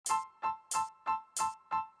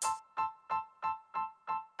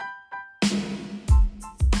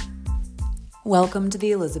Welcome to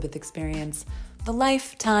the Elisabeth Experience, the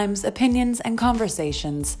life, times, opinions, and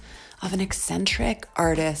conversations of an eccentric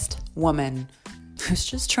artist woman who's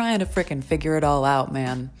just trying to frickin' figure it all out,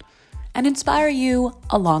 man, and inspire you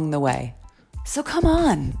along the way. So come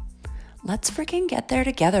on, let's frickin' get there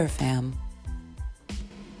together, fam.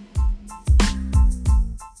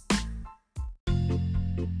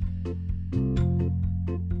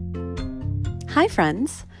 Hi,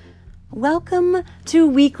 friends. Welcome to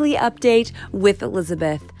Weekly Update with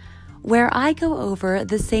Elisabeth, where I go over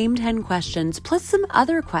the same 10 questions plus some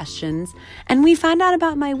other questions, and we find out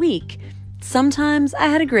about my week. Sometimes I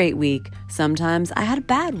had a great week. Sometimes I had a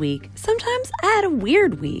bad week. Sometimes I had a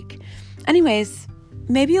weird week. Anyways,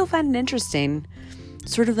 maybe you'll find it interesting.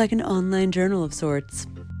 Sort of like an online journal of sorts.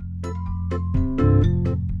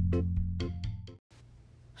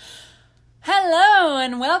 Hello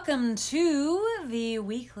and welcome to the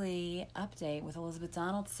Weekly Update with Elisabeth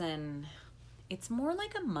Donaldson. It's more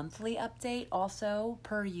like a monthly update also,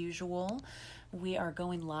 per usual. We are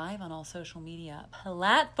going live on all social media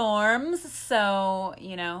platforms. So,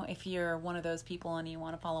 if you're one of those people and you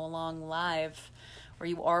want to follow along live, or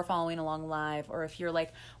you are following along live, or if you're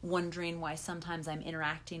wondering why sometimes I'm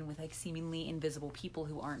interacting with seemingly invisible people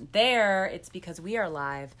who aren't there, it's because we are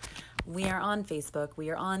live. We are on Facebook, we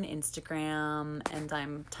are on Instagram, and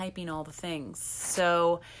I'm typing all the things.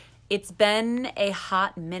 So it's been a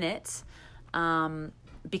hot minute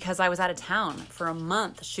because I was out of town for a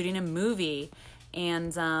month shooting a movie,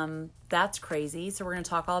 and that's crazy. So we're going to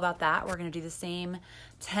talk all about that. We're going to do the same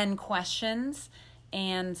 10 questions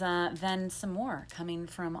and then some more coming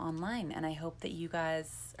from online. And I hope that you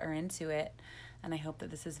guys are into it, and I hope that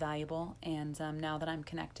this is valuable. And now that I'm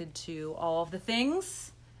connected to all of the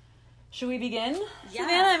things... Should we begin? Yeah.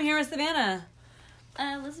 Savannah, I'm here with Savannah.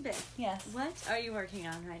 Elisabeth. Yes. What are you working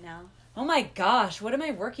on right now? Oh my gosh, what am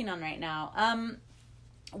I working on right now?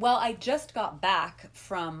 Well, I just got back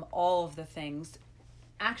from all of the things.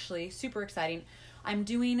 Actually, super exciting. I'm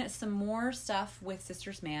doing some more stuff with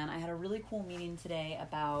Sisters Man. I had a really cool meeting today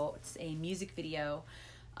about a music video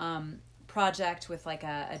project with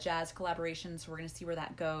a jazz collaboration, so we're going to see where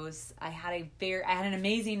that goes. I had an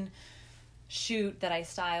amazing shoot that I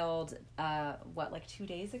styled 2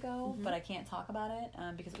 days ago, but I can't talk about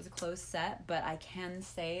it because it was a closed set, but I can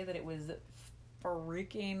say that it was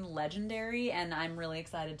freaking legendary, and I'm really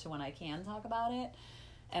excited to when I can talk about it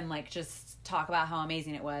and just talk about how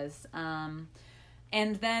amazing it was.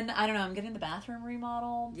 And then I don't know, I'm getting the bathroom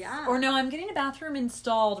remodeled. Yeah. Or no, I'm getting a bathroom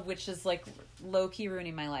installed, which is low-key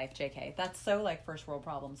ruining my life, JK. That's so first world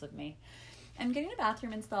problems of me. I'm getting a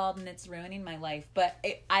bathroom installed, and it's ruining my life. But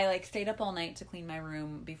I stayed up all night to clean my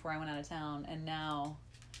room before I went out of town, and now,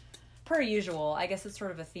 per usual, I guess it's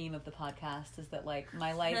sort of a theme of the podcast is that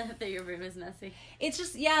my life that your room is messy. It's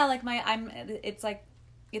just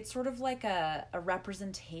it's sort of a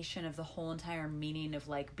representation of the whole entire meaning of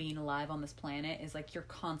being alive on this planet is you're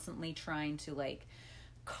constantly trying to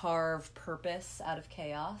carve purpose out of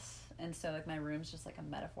chaos, and so my room's just a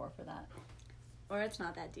metaphor for that. Or it's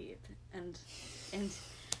not that deep, and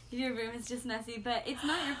your room is just messy, but it's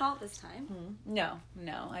not your fault this time. No,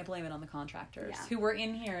 I blame it on the contractors who were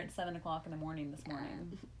in here at 7 o'clock in the morning this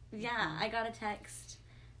morning. Yeah, I got a text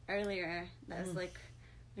earlier that was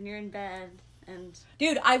when you're in bed, and...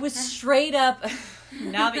 Dude, I was straight up,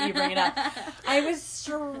 now that you bring it up, I was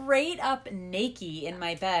straight up naked in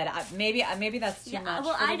my bed. Maybe that's too much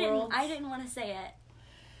for the world. I didn't want to say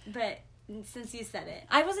it, but... Since you said it,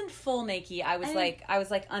 I wasn't full naked. I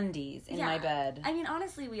was undies in my bed. I mean,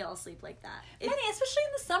 honestly, we all sleep like that. Especially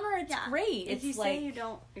in the summer, it's great. If you say you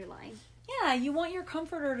don't, you're lying. Yeah, you want your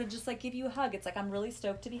comforter to just give you a hug. It's I'm really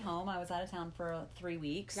stoked to be home. I was out of town for 3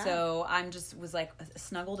 weeks, so I'm just was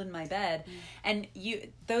snuggled in my bed. And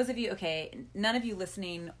those of you, none of you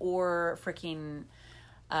listening or freaking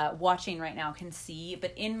watching right now can see,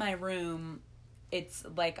 but in my room. It's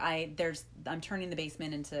I'm turning the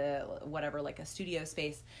basement into whatever, a studio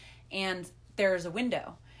space, and there's a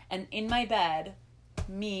window. And in my bed,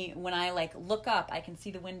 when I look up, I can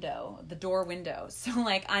see the door window. So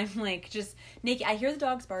I'm just naked. I hear the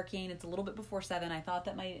dogs barking. It's a little bit before 7. I thought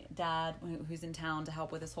that my dad, who's in town to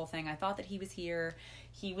help with this whole thing, I thought that he was here.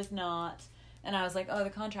 He was not. And I was oh, the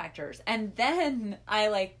contractors. And then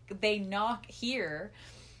they knock here.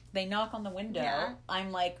 They knock on the window. Yeah.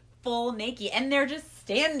 I'm full naked, and they're just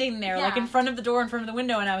standing there in front of the door, in front of the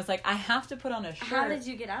window, and I was I have to put on a shirt. How did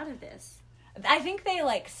you get out of this? I think they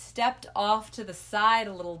stepped off to the side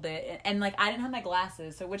a little bit, and I didn't have my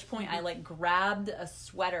glasses, so at which point I grabbed a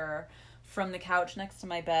sweater from the couch next to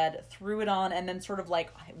my bed, threw it on, and then sort of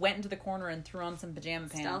went into the corner and threw on some pajama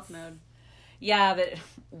pants. Stealth mode. Yeah, but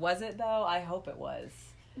was it though? I hope it was.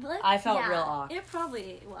 What? I felt real awkward. It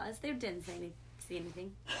probably was. They didn't see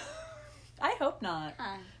anything. I hope not.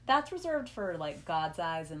 That's reserved for, like, God's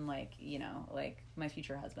eyes and, like, you know, like, my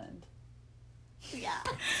future husband. Yeah.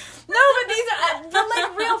 No, but these are, but,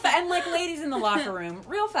 like, real and, like, ladies in the locker room.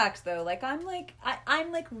 Real facts, though. Like, I'm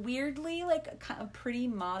weirdly, like, a pretty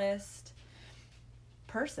modest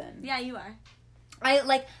person. Yeah, you are.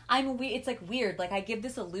 It's, like, weird. Like, I give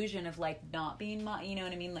this illusion of, like, not being, you know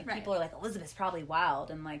what I mean? Like, people are like, Elizabeth's probably wild.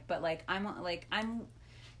 And, like, but, like, I'm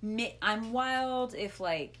wild if,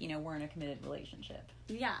 like, you know, we're in a committed relationship.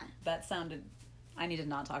 Yeah. That sounded... I need to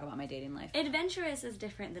not talk about my dating life. Adventurous is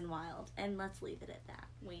different than wild, and let's leave it at that.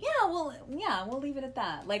 We'll leave it at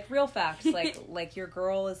that. Like, real facts, like your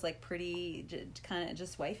girl is, like, pretty kind of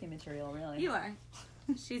just wifey material, really. You are.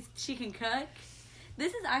 She can cook.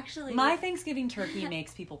 This is actually... My Thanksgiving turkey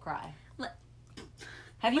makes people cry.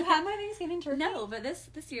 Have you had my Thanksgiving turkey? No, but this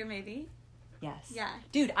year maybe. Yes. Yeah.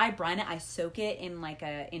 Dude, I brine it. I soak it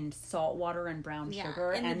in salt water and brown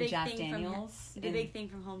sugar and Jack Daniels. The big thing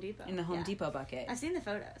from Home Depot. In the Home Depot bucket. I've seen the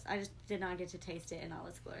photos. I just did not get to taste it in all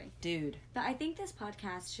its glory. Dude. But I think this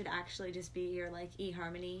podcast should actually just be your, like,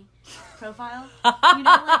 eHarmony profile. You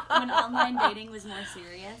know, like, when online dating was more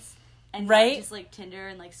serious. And not just, like, Tinder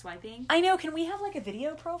and, like, swiping. I know. Can we have, like, a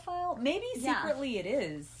video profile? Maybe secretly it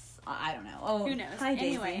is. I don't know. Oh, who knows? Hi, Daisy.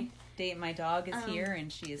 Anyway. My dog is here,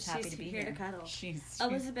 and she is happy to be here. She's here to cuddle. She's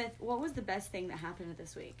Elizabeth, what was the best thing that happened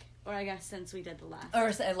this week? Or I guess since we did the last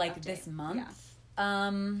like, update. this month?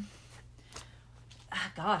 Yeah.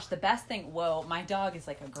 Gosh, the best thing... Whoa, my dog is,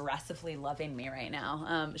 like, aggressively loving me right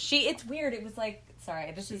now. It's weird. It was, like...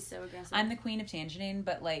 Sorry, She's so aggressive. I'm the queen of tangenting,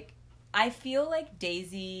 but, like, I feel like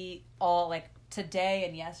Daisy today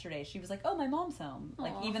and yesterday, she was like, oh, my mom's home. Aww.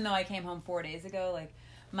 Like, even though I came home 4 days ago, like...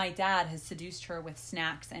 My dad has seduced her with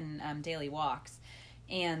snacks and daily walks.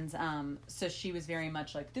 And so she was very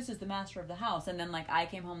much like, this is the master of the house. And then, like, I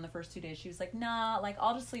came home the first 2 days. She was like, nah, like,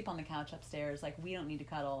 I'll just sleep on the couch upstairs. Like, we don't need to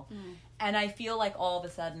cuddle. And I feel like all of a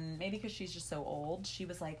sudden, maybe because she's just so old, she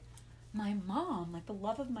was like, my mom, like, the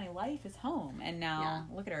love of my life is home. And now,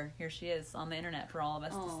 look at her. Here she is on the internet for all of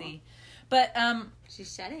us to see. But,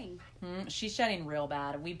 she's shedding. She's shedding real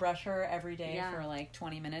bad. We brush her every day for, like,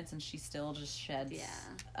 20 minutes, and she still just sheds.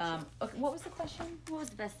 Yeah. Okay, what was the question? What was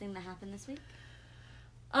the best thing that happened this week?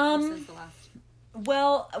 Since the last.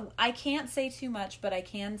 Well, I can't say too much, but I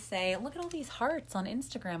can say, look at all these hearts on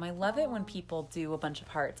Instagram. I love it when people do a bunch of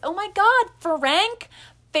hearts. Oh, my God, Frank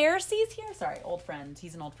Pharisee's here. Sorry, old friend.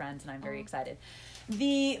 He's an old friend, and I'm very excited.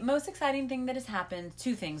 The most exciting thing that has happened,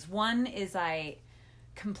 two things. One is I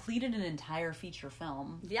completed an entire feature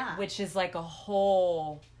film. Yeah. Which is like a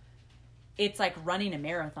whole... It's like running a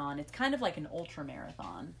marathon. It's kind of like an ultra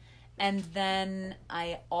marathon. And then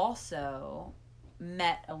I also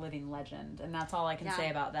met a living legend. And that's all I can say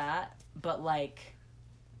about that. But, like,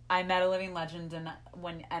 I met a living legend, and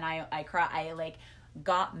I cried. I, like,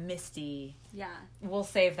 got misty. Yeah. We'll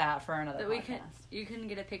save that for another podcast. You couldn't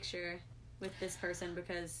get a picture with this person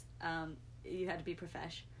because... you had to be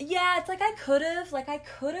profesh. Yeah, it's like I could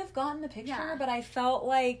have gotten the picture, but I felt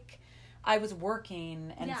like I was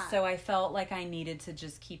working, and so I felt like I needed to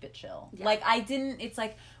just keep it chill. Yeah. Like, it's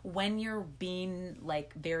like when you're being,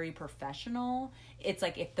 like, very professional, it's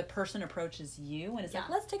like if the person approaches you and it's like,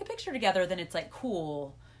 let's take a picture together, then it's like,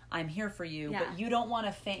 cool, I'm here for you, but you don't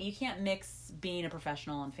want to you can't mix being a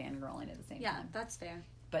professional and fangirling at the same time. Yeah, that's fair.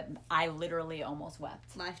 But I literally almost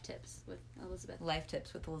wept. Life tips with Elisabeth. Life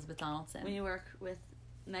tips with Elisabeth Donaldson. When you work with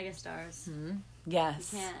megastars,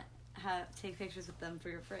 yes, you can't take pictures with them for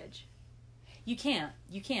your fridge. You can't.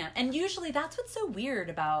 And usually that's what's so weird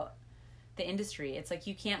about the industry. It's like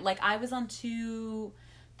you can't, like, I was on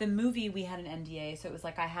the movie, we had an NDA, so it was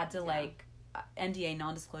like I had to, like, NDA,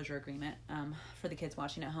 non-disclosure agreement, for the kids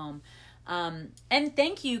watching at home. And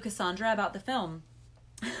thank you, Cassandra, about the film.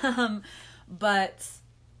 But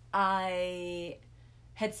I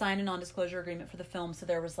had signed a non-disclosure agreement for the film, so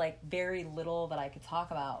there was, like, very little that I could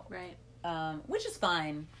talk about. Right. Which is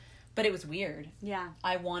fine, but it was weird. Yeah.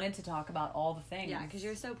 I wanted to talk about all the things. Yeah, because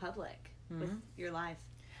you're so public with your life.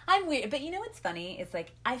 I'm weird, but you know what's funny? It's,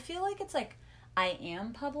 like, I feel like it's, like, I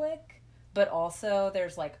am public, but also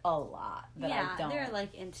there's, like, a lot that I don't. Yeah, there are,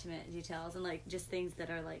 like, intimate details and, like, just things that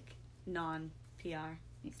are, like, non-PR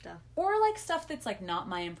stuff. Or, like, stuff that's, like, not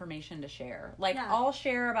my information to share. Like, I'll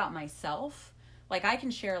share about myself. Like, I can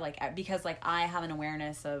share, like, because, like, I have an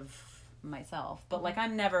awareness of myself. But, like,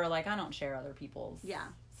 I'm never, like, I don't share other people's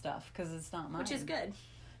stuff because it's not mine. Which is good.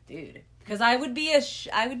 Dude. Because I would be a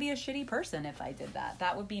shitty person if I did that.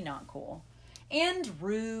 That would be not cool. and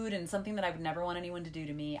rude and something that I would never want anyone to do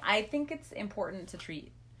to me. I think it's important to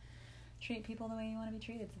treat people the way you want to be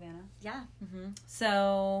treated, Savannah. Yeah. Mm-hmm.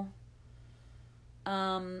 So,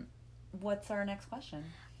 what's our next question?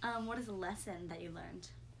 What is a lesson that you learned?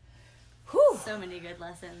 Whew. So many good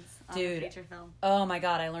lessons on Dude, the feature film. Oh my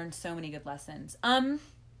God, I learned so many good lessons.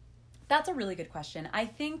 That's a really good question. I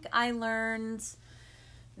think I learned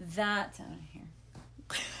that here.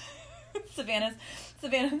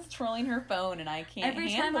 Savannah's twirling her phone and I can't Every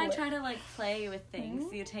handle time I it. try to like play with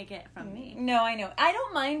things, you take it from me. No, I know. I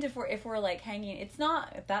don't mind if we're like hanging. It's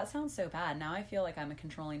not. That sounds so bad. Now I feel like I'm a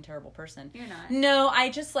controlling, terrible person. You're not. No, I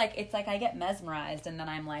just like it's like I get mesmerized and then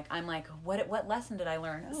I'm like what lesson did I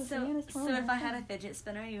learn? Oh, So if I had a fidget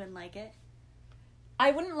spinner, you wouldn't like it? I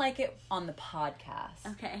wouldn't like it on the podcast.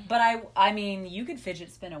 Okay. But I mean, you could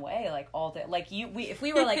fidget spin away like all day. Like if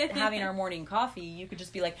we were like having our morning coffee, you could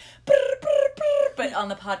just be like, brr, brr, brr. But on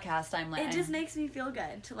the podcast, I'm like, it just makes me feel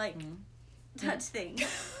good to like touch things.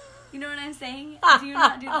 You know what I'm saying? Do you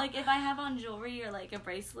not do like if I have on jewelry or like a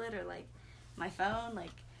bracelet or like my phone, like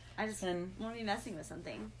I just want to be messing with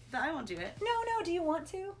something, but I won't do it. No. Do you want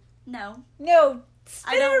to? No.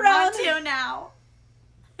 Spin I don't it around. want to now.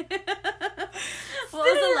 What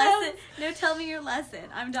was the lesson? No, tell me your lesson.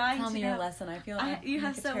 I'm dying to know. Tell me your lesson. I feel like you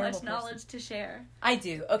have so much knowledge to share. I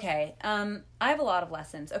do. Okay. I have a lot of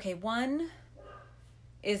lessons. Okay, one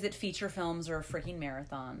is that feature films are a freaking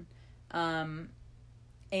marathon.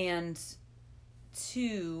 And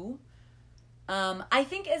two, I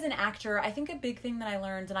think as an actor, I think a big thing that I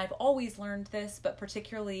learned, and I've always learned this, but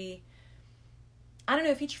particularly, I don't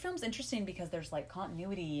know, feature film's interesting because there's like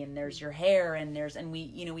continuity and there's your hair and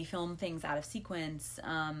we film things out of sequence.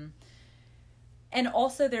 And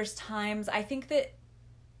also there's times, I think that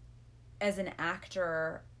as an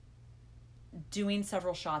actor, doing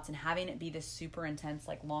several shots and having it be this super intense,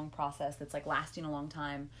 like long process that's like lasting a long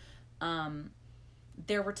time.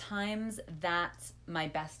 There were times that my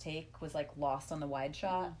best take was like lost on the wide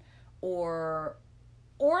shot or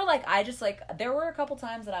like I just like there were a couple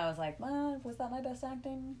times that I was like, well, was that my best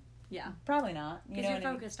acting? Yeah, probably not. Because you're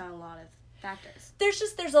focused on a lot of factors.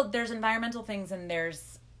 There's environmental things and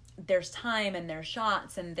there's time and there's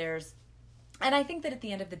shots and I think that at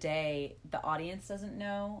the end of the day the audience doesn't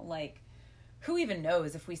know, like who even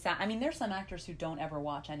knows if we sat. I mean, there's some actors who don't ever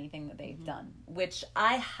watch anything that they've done, which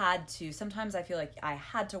I had to. Sometimes I feel like I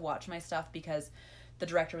had to watch my stuff because the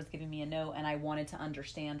director was giving me a note and I wanted to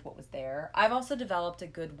understand what was there. I've also developed a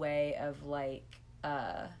good way of like,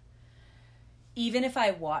 even if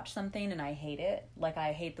I watch something and I hate it, like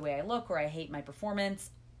I hate the way I look or I hate my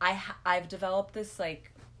performance, I've developed this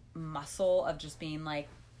like muscle of just being like,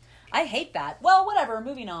 I hate that. Well, whatever,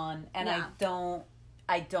 moving on. And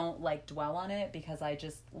I don't like dwell on it because I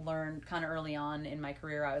just learned kind of early on in my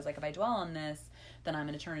career, I was like, if I dwell on this, then I'm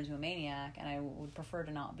going to turn into a maniac and I would prefer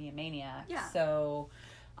to not be a maniac. Yeah. So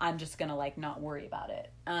I'm just going to like not worry about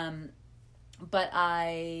it. But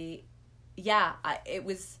it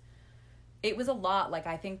was a lot. Like,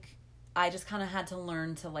 I think I just kind of had to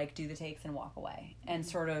learn to like do the takes and walk away and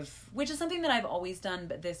sort of, which is something that I've always done,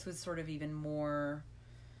 but this was sort of even more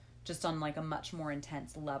just on like a much more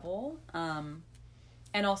intense level.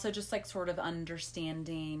 And also just like sort of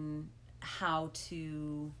understanding how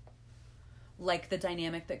to like the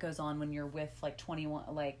dynamic that goes on when you're with like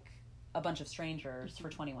 21, like a bunch of strangers for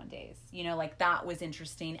 21 days, you know, like that was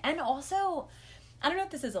interesting. And also, I don't know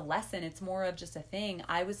if this is a lesson, it's more of just a thing.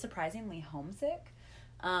 I was surprisingly homesick,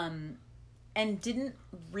 and didn't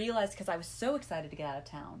realize because I was so excited to get out of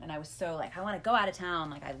town and I was so like, I want to go out of town.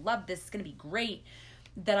 Like, I love this. It's going to be great.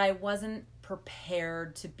 That I wasn't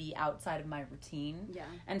prepared to be outside of my routine. Yeah.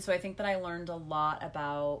 And so I think that I learned a lot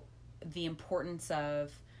about the importance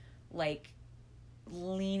of like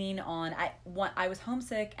leaning on, I was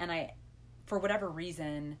homesick and I, for whatever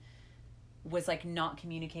reason, was like not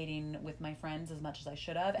communicating with my friends as much as I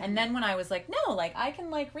should have. And then when I was like, no, like I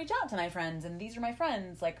can like reach out to my friends and these are my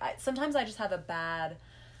friends. Like sometimes I just have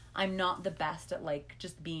I'm not the best at like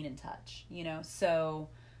just being in touch, you know? So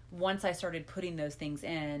once I started putting those things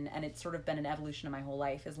in, and it's sort of been an evolution of my whole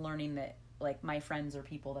life, is learning that like my friends are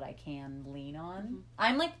people that I can lean on. Mm-hmm.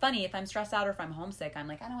 I'm like funny if I'm stressed out or if I'm homesick, I'm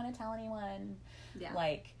like, I don't want to tell anyone. Yeah.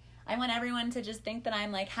 Like I want everyone to just think that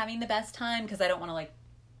I'm like having the best time because I don't want to like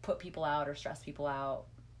put people out or stress people out.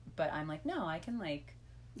 But I'm like, no, I can like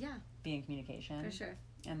be in communication. For sure.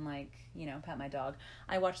 And like, you know, pet my dog.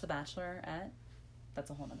 I watched The Bachelorette. That's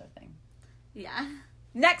a whole nother thing. Yeah.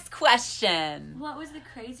 Next question. What was the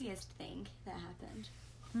craziest thing that happened?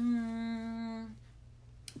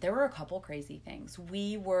 There were a couple crazy things.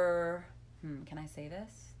 We were... can I say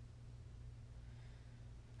this?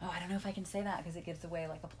 Oh, I don't know if I can say that because it gives away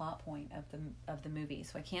like a plot point of the movie,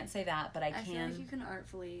 so I can't say that. But I can. feel like you can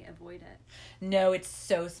artfully avoid it. No, it's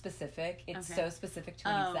so specific. It's so specific to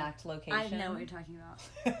an exact location. I know what you're talking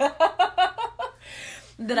about.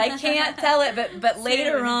 That I can't tell it, but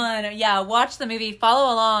later on, watch the movie,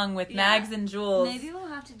 follow along with Mags and Jules. Maybe we'll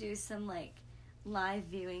have to do some like live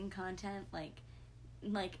viewing content, like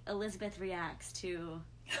Elisabeth reacts to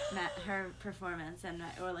her performance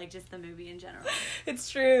or like just the movie in general. It's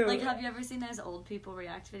true. Like, have you ever seen those old people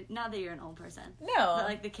react? Not that you're an old person. No. But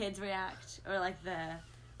like the kids react, or like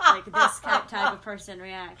this type of person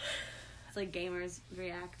reacts. It's like gamers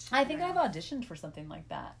react. I think I've auditioned for something like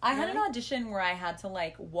that. I had an audition where I had to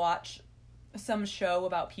like watch some show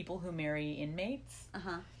about people who marry inmates.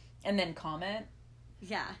 And then comment.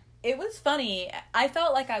 Yeah. It was funny. I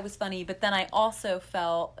felt like I was funny, but then I also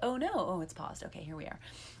felt, it's paused. Okay, here we are.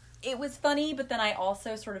 It was funny, but then I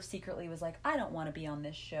also sort of secretly was like, I don't want to be on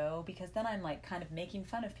this show because then I'm like kind of making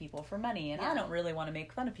fun of people for money. And I don't really want to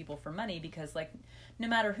make fun of people for money because like no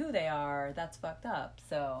matter who they are, that's fucked up.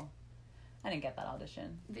 So I didn't get that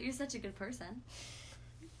audition. But you're such a good person.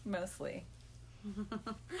 Mostly.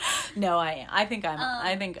 No, I think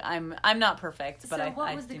I'm not perfect, but so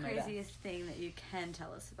what was the craziest thing that you can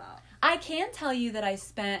tell us about? I can tell you that I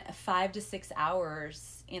spent 5 to 6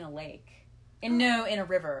 hours in a lake. In a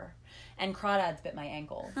river. And crawdads bit my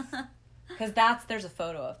ankles. Because there's a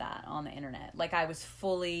photo of that on the internet. Like, I was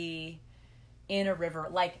fully in a river.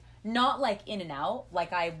 Like, not like in and out.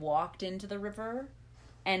 Like, I walked into the river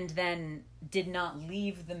and then did not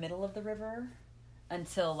leave the middle of the river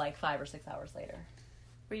until like 5 or 6 hours later.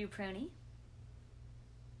 Were you pruny?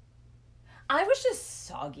 I was just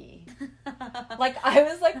soggy. Like, I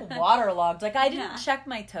was like waterlogged. Like, I didn't check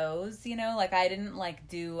my toes, you know? Like, I didn't like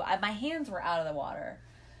my hands were out of the water.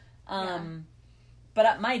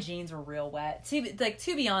 But my jeans were real wet.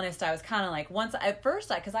 To be honest, I was kind of like,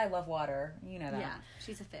 because I love water. You know that. Yeah,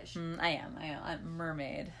 she's a fish. I am. I'm a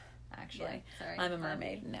mermaid, actually. Yeah, sorry. I'm a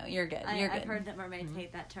mermaid. No, you're good. I've heard that mermaids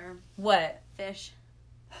hate that term. What? Fish.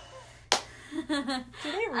 Do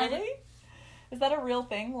they really? Is that a real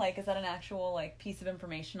thing? Like, is that an actual like piece of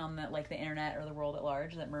information on the like the internet or the world at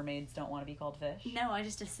large that mermaids don't want to be called fish? No, I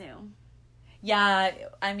just assume. Yeah,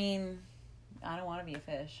 I mean, I don't want to be a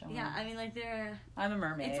fish. I'm a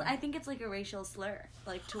mermaid. I think it's like a racial slur,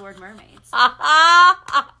 like toward mermaids.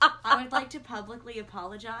 I would like to publicly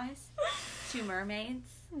apologize to mermaids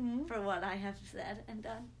for what I have said and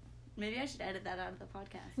done. Maybe I should edit that out of the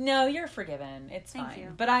podcast. No, you're forgiven. It's Thank fine.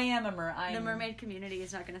 you. But I am a mermaid. The mermaid community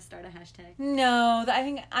is not going to start a hashtag. No,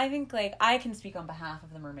 I think like I can speak on behalf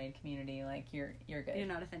of the mermaid community. Like you're good. You're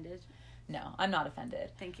not offended. No, I'm not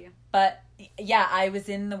offended. Thank you. But yeah, I was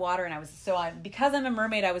in the water and because I'm a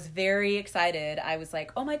mermaid, I was very excited. I was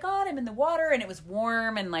like, oh my God, I'm in the water and it was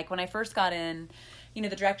warm. And like when I first got in, you know,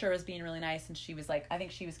 the director was being really nice and she was like, I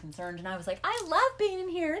think she was concerned. And I was like, I love being in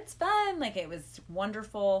here. It's fun. Like it was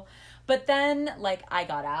wonderful. But then like I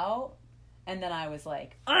got out and then I was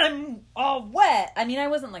like, I'm all wet. I mean, I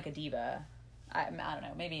wasn't like a diva. I don't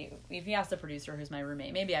know. Maybe if you ask the producer who's my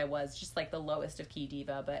roommate, maybe I was just like the lowest of key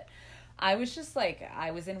diva, but I was just like,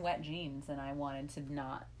 I was in wet jeans and I wanted to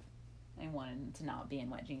not be in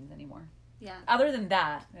wet jeans anymore. Yeah. Other than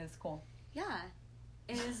that, it was cool. Yeah.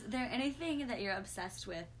 Is there anything that you're obsessed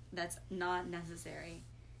with that's not necessary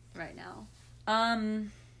right now?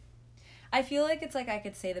 I feel like it's like I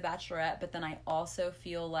could say The Bachelorette, but then I also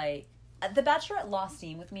feel like The Bachelorette lost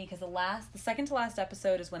steam with me because the second to last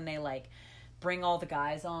episode is when they like bring all the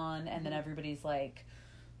guys on and then everybody's like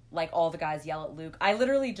all the guys yell at Luke. I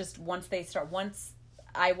literally just once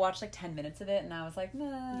I watched like 10 minutes of it and I was like,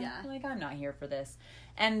 nah, like I'm not here for this.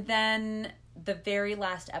 And then the very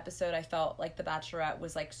last episode, I felt like The Bachelorette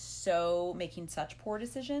was like so making such poor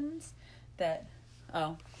decisions that,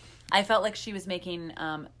 I felt like she was making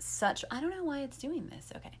I don't know why it's doing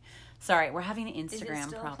this. Okay. Sorry, we're having Instagram Is it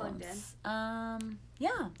still problems. Plugged in?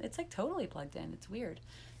 Yeah, it's like totally plugged in. It's weird.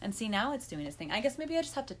 And see, now it's doing its thing. I guess maybe I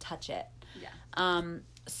just have to touch it. Yeah.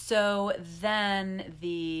 So then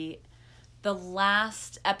the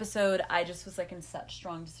last episode, I just was like in such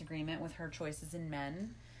strong disagreement with her choices in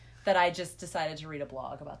men that I just decided to read a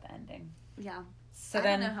blog about the ending. Yeah. So I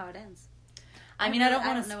don't know how it ends. I mean, I don't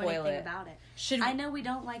want to spoil know anything it. about it. I know we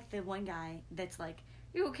don't like the one guy that's like,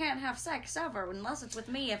 you can't have sex ever unless it's with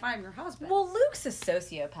me if I'm your husband. Well, Luke's a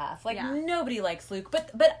sociopath. Like, nobody likes Luke.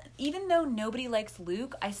 But even though nobody likes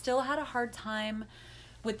Luke, I still had a hard time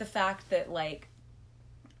with the fact that, like,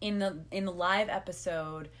 in the live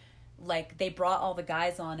episode, like, they brought all the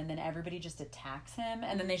guys on and then everybody just attacks him.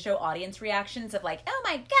 And then they show audience reactions of, like, oh,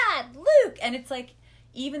 my God, Luke! And it's like,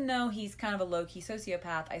 even though he's kind of a low-key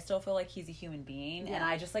sociopath, I still feel like he's a human being. Yeah. And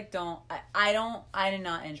I just, like, I did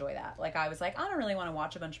not enjoy that. Like, I was like, I don't really want to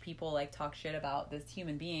watch a bunch of people, like, talk shit about this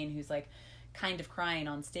human being who's, like, kind of crying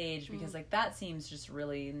on stage because, like, that seems just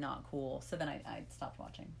really not cool. So then I stopped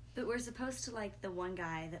watching. But we're supposed to like the one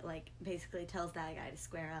guy that, like, basically tells that guy to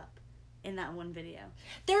square up in that one video.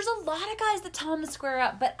 There's a lot of guys that tell him to square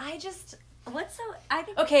up, but I just... I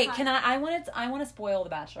think... Okay, I want to spoil The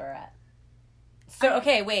Bachelorette. So,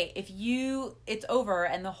 okay, wait. It's over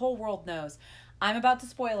and the whole world knows. I'm about to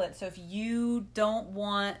spoil it, so if you don't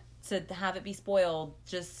want to have it be spoiled,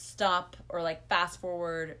 just stop or, like, fast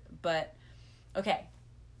forward. But, okay,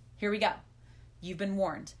 here we go. You've been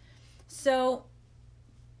warned. So,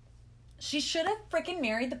 she should have freaking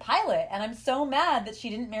married the pilot, and I'm so mad that she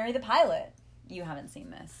didn't marry the pilot. You haven't seen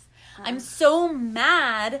this. I'm so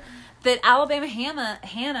mad that Alabama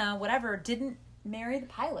Hannah, whatever, didn't marry the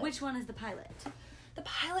pilot. Which one is the pilot? The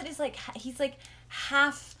pilot is like, he's like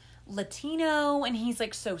half Latino and he's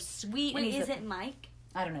like so sweet. Wait, and is it Mike?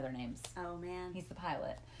 I don't know their names. Oh, man. He's the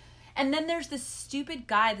pilot. And then there's this stupid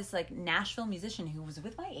guy, this like Nashville musician who was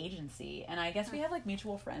with my agency. And I guess we have like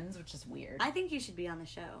mutual friends, which is weird. I think you should be on the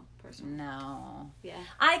show, personally. No. Yeah.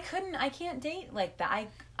 I can't date like that.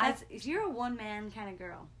 If you're a one-man kind of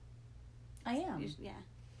girl. I am. Yeah.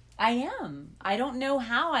 I am. I don't know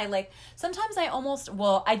how sometimes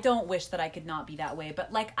I don't wish that I could not be that way,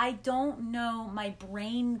 but like, I don't know, my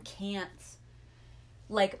brain can't,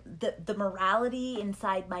 like, the morality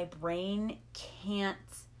inside my brain can't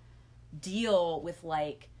deal with,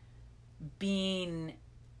 like, being,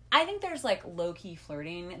 I think there's, like, low-key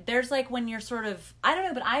flirting. There's, like, when you're sort of, I don't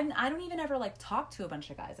know, but I don't even ever, like, talk to a bunch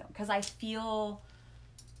of guys, because I feel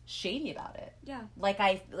shady about it. Yeah.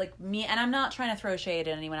 Me, and I'm not trying to throw shade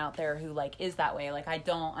at anyone out there who, like, is that way. Like, I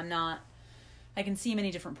can see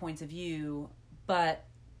many different points of view, but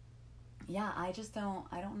yeah, I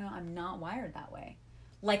don't know. I'm not wired that way.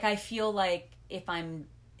 Like, I feel like if I'm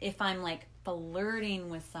like flirting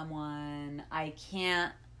with someone, I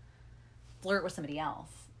can't flirt with somebody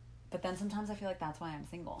else. But then sometimes I feel like that's why I'm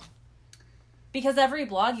single. Because every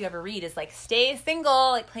blog you ever read is like, stay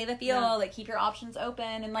single, like, play the field, like, keep your options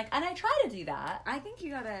open, and like, and I try to do that. I think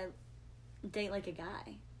you gotta date like a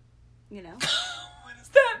guy, you know? What does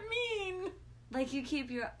that mean? Like,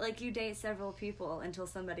 you date several people until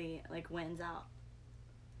somebody, like, wins out.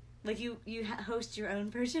 Like, you host your own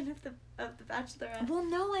version of the Bachelorette. Well,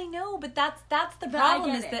 no, I know, but that's the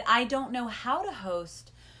problem is that I don't know how to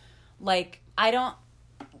host. Like, I don't,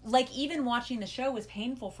 like, even watching the show was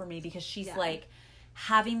painful for me because she's like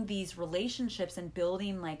having these relationships and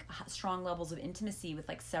building like strong levels of intimacy with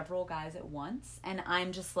like several guys at once, and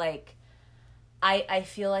I'm just like, I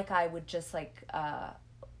feel like I would just like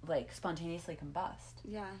spontaneously combust.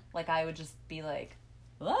 Yeah. Like, I would just be like,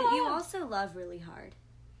 ah! But you also love really hard.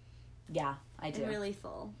 Yeah, I do. And really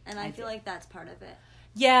full. And I feel like that's part of it.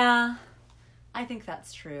 Yeah, I think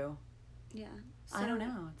that's true. Yeah. So, I don't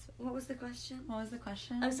know. What was the question? What was the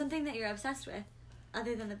question? Oh, something that you're obsessed with,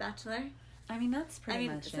 other than The Bachelor. I mean, that's pretty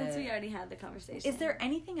much it. Since we already had the conversation. Is there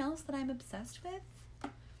anything else that I'm obsessed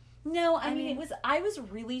with? No, I mean, I was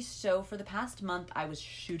really for the past month, I was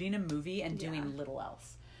shooting a movie and doing little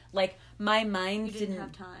else. Like, my mind didn't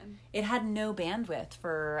have time. It had no bandwidth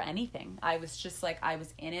for anything. I was just like, I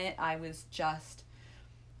was in it. I was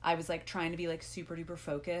like trying to be like super duper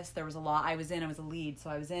focused. There was a lot. I was a lead, so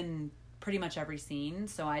I was in pretty much every scene.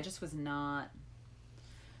 So I just was not,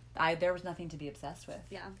 there was nothing to be obsessed with.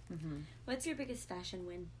 Yeah. Mm-hmm. What's your biggest fashion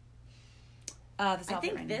win? This outfit.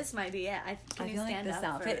 I think this might be it. Can you stand like this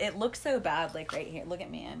outfit. It looks so bad, like right here. Look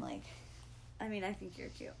at me. I'm like, I mean, I think you're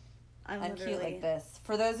cute. I'm cute like this.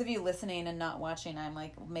 For those of you listening and not watching, I'm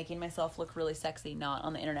like making myself look really sexy, not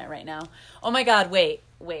on the internet right now. Oh my God, wait,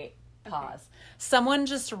 pause. Okay. Someone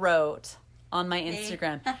just wrote on my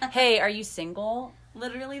Instagram, hey, are you single?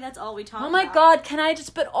 Literally, that's all we talk about. Oh my God, can I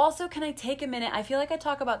take a minute? I feel like I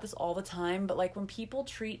talk about this all the time, but like when people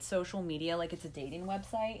treat social media like it's a dating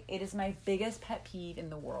website, it is my biggest pet peeve in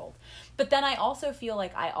the world. But then I also feel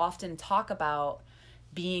like I often talk about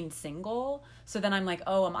being single, so then I'm like,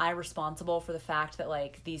 oh, am I responsible for the fact that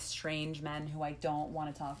like these strange men who I don't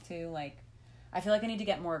want to talk to, like, I feel like I need to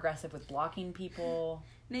get more aggressive with blocking people.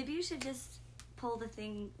 Maybe you should just pull the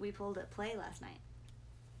thing we pulled at Play last night.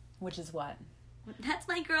 Which is what? That's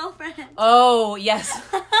my girlfriend. Oh, yes.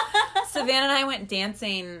 Savannah and I went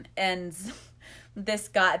dancing, and this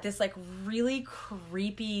like really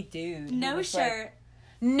creepy dude. No shirt.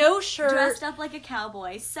 no shirt, dressed up like a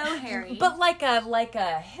cowboy, so hairy, but like a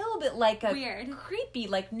hillbilly, like a weird, creepy,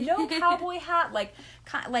 like no cowboy hat, like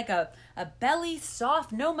a belly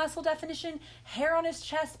soft, no muscle definition, hair on his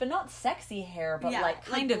chest, but not sexy hair, but like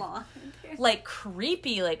kind of blonde. Like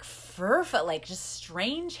creepy, like fur, like just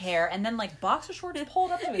strange hair, and then like boxer shorts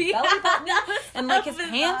pulled up to his belly button, and like his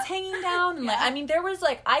pants hanging down, and like I mean, there was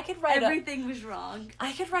like I could write everything was wrong.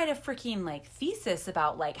 I could write a freaking like thesis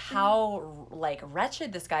about like how like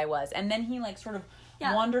wretched this guy was, and then he like sort of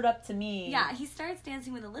wandered up to me. Yeah, he starts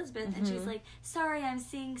dancing with Elisabeth, and she's like, "Sorry, I'm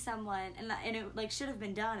seeing someone," and it like should have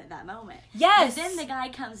been done at that moment. Yes. But then the guy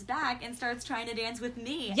comes back and starts trying to dance with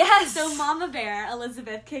me. Yes. So Mama Bear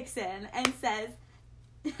Elisabeth kicks in and says,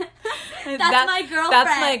 "That's my girlfriend.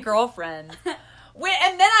 That's my girlfriend." Wait,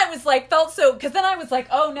 and then I was like, because then I was like,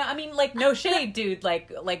 oh no, I mean, like, no shade, dude,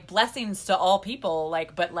 like blessings to all people,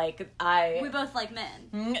 like, but like we both like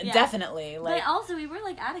men, definitely, like, but also we were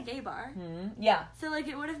like at a gay bar, yeah, so like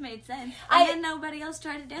it would have made sense, and then nobody else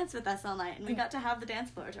tried to dance with us all night, and we got to have the dance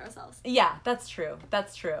floor to ourselves. Yeah, that's true,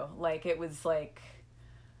 like it was like,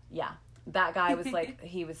 yeah, that guy was like,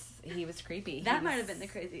 he was creepy. That might have been the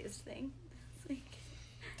craziest thing.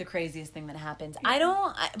 The craziest thing that happened.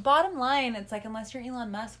 Bottom line, it's like, unless you're Elon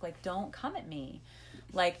Musk, like, don't come at me.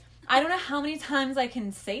 Like, I don't know how many times I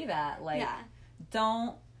can say that. Like,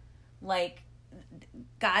 don't, like,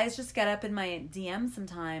 guys just get up in my DM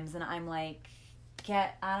sometimes, and I'm like,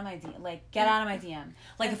 get out of my DM. Like, get out of my DM.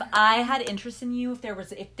 Like, if I had interest in you, if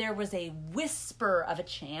there was a whisper of a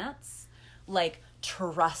chance, like,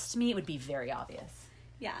 trust me, it would be very obvious.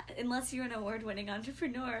 Yeah, unless you're an award-winning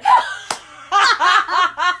entrepreneur.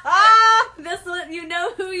 This one, you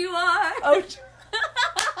know who you are.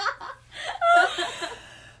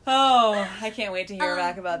 Oh, I can't wait to hear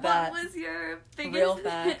back about that. What was your biggest... Real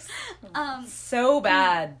facts. So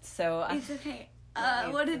bad. So it's okay.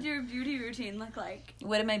 What did your beauty routine look like?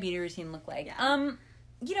 What did my beauty routine look like? Yeah.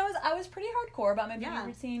 You know, I was pretty hardcore about my beauty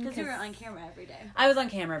routine. Because you were on camera every day. I was on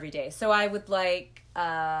camera every day. So I would like...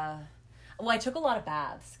 Well, I took a lot of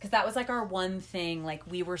baths because that was like our one thing. Like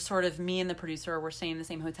we were sort of, me and the producer were staying in the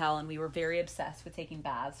same hotel, and we were very obsessed with taking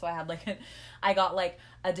baths. So I had like I got like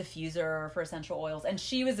a diffuser for essential oils, and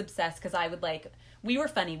she was obsessed because I would like, we were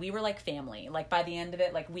funny. We were like family. Like by the end of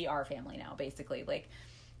it, like we are family now, basically. Like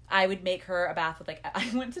I would make her a bath with like, I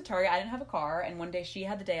went to Target. I didn't have a car, and one day she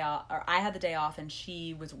had the day off, or I had the day off, and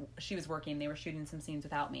she was working. They were shooting some scenes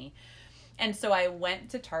without me, and so I went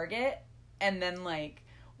to Target, and then like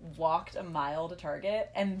walked a mile to Target,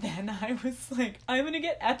 and then I was like, I'm gonna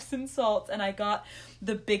get Epsom salts, and I got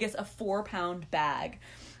the biggest, a 4-pound bag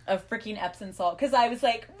of freaking Epsom salt, because I was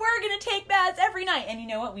like, we're gonna take baths every night, and you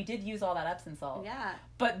know what, we did use all that Epsom salt. Yeah.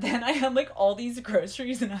 But then I had like all these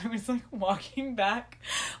groceries, and I was like walking back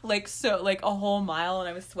like a whole mile, and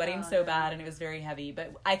I was sweating so bad, and it was very heavy,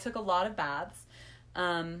 but I took a lot of baths,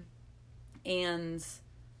 and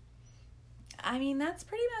I mean, that's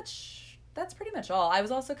pretty much all. I was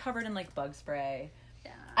also covered in like bug spray.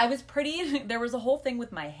 Yeah. I was there was a whole thing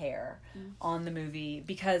with my hair on the movie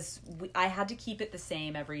because I had to keep it the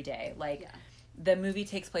same every day. Like the movie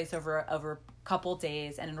takes place over a couple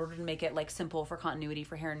days, and in order to make it like simple for continuity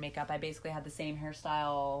for hair and makeup, I basically had the same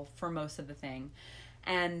hairstyle for most of the thing.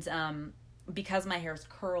 And because my hair's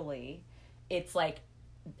curly, it's like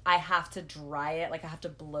I have to dry it, like I have to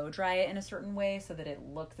blow dry it in a certain way so that it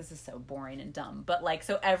looks, this is so boring and dumb, but like,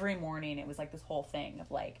 so every morning it was like this whole thing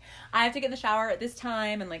of like, I have to get in the shower at this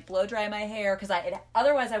time and like blow dry my hair, because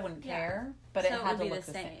otherwise I wouldn't care, but so it had to look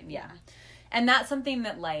the same. Yeah. And that's something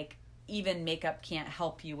that like even makeup can't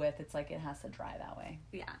help you with. It's like it has to dry that way.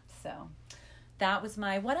 Yeah. So that was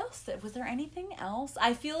what else? Was there anything else?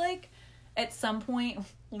 I feel like at some point,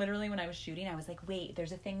 literally when I was shooting, I was like, wait,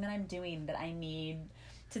 there's a thing that I'm doing that I need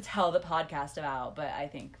to tell the podcast about, but I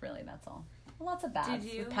think really that's all. Lots of baths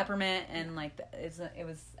with peppermint and like it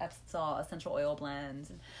was Epsom salt, essential oil blends,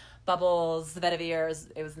 and bubbles, the vetiver.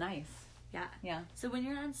 It was nice. Yeah. Yeah. So when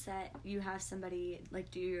you're on set, you have somebody like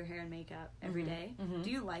do your hair and makeup every day. Mm-hmm. Do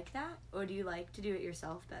you like that, or do you like to do it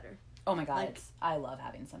yourself better? Oh my god, like, I love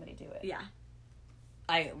having somebody do it. Yeah.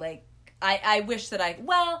 I wish that I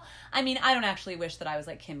don't actually wish that I was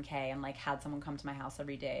like Kim K and like had someone come to my house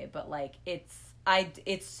every day, but like it's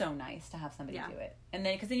so nice to have somebody do it. And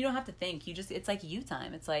then, because then you don't have to think, it's like you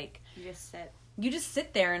time. It's like you just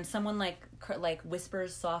sit there and someone like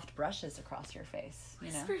whispers soft brushes across your face,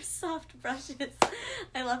 you know? Whispers soft brushes.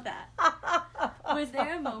 I love that. Was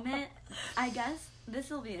there a moment, I guess this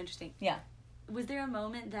will be interesting. Yeah. Was there a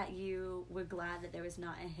moment that you were glad that there was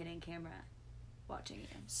not a hidden camera watching you?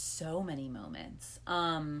 So many moments.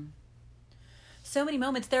 so many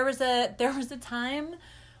moments. There was a time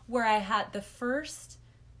where I had the first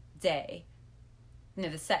day. No,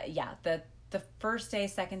 the first day,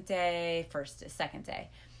 second day, second day.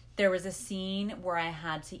 There was a scene where I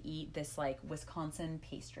had to eat this like Wisconsin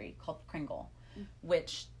pastry called Kringle,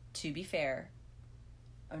 which, to be fair,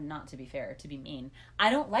 or not to be fair, to be mean, I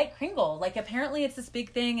don't like Kringle. Like, apparently it's this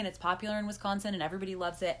big thing and it's popular in Wisconsin and everybody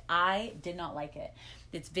loves it. I did not like it.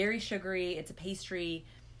 It's very sugary. It's a pastry.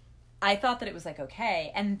 I thought that it was like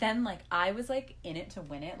okay, and then like I was like in it to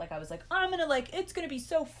win it. Like I was like, I'm gonna like, it's gonna be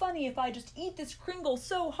so funny if I just eat this Kringle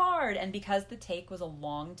so hard. And because the take was a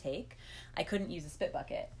long take, I couldn't use a spit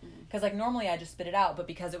bucket because like normally I just spit it out, but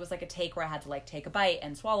because it was like a take where I had to like take a bite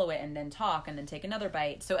and swallow it and then talk and then take another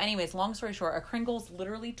bite. So anyways, long story short, a Kringle's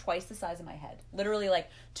literally twice the size of my head, literally like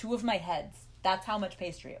 2 of my heads. That's how much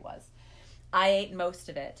pastry it was. I ate most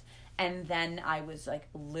of it. And then I was like,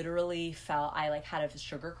 literally I like had a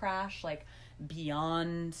sugar crash, like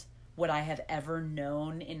beyond what I have ever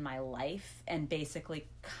known in my life, and basically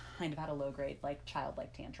kind of had a low grade, like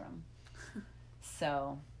childlike tantrum.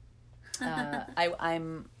 So,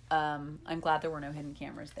 I'm glad there were no hidden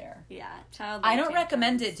cameras there. Yeah. Childlike I don't tantrums.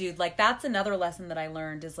 recommend it, dude. Like that's another lesson that I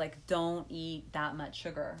learned is like, don't eat that much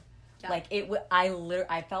sugar. Yeah. Like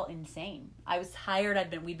I felt insane. I was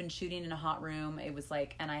tired. We'd been shooting in a hot room. It was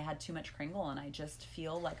like, and I had too much Kringle, and I just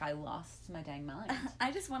feel like I lost my dang mind.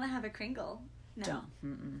 I just want to have a Kringle. No.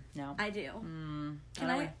 Don't. No. I do.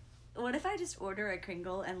 What if I just order a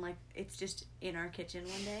Kringle and like it's just in our kitchen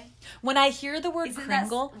one day? When I hear the word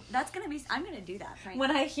Kringle, that's gonna be. I'm gonna do that. Frankly. When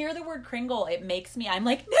I hear the word Kringle, it makes me. I'm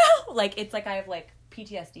like no. Like it's like I have like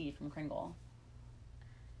PTSD from Kringle.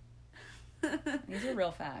 These are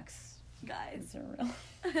real facts. Guys, these are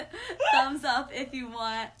real. Thumbs up if you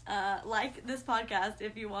want, like this podcast,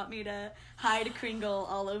 if you want me to hide Kringle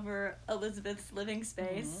all over Elisabeth's living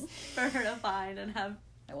space for her to find and have.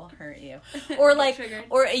 I will hurt you. Or like,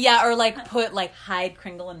 or like put like hide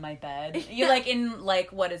Kringle in my bed. You like in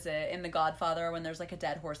like, what is it? In The Godfather when there's like a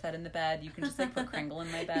dead horse head in the bed, you can just like put Kringle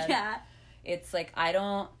in my bed. Yeah. It's like, I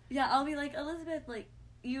don't. Yeah, I'll be like, Elisabeth, like,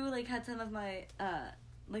 you like had some of my,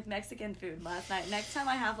 like Mexican food last night. Next time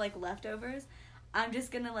I have like leftovers, I'm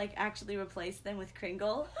just gonna like actually replace them with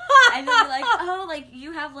Kringle. And they'll be like, oh, like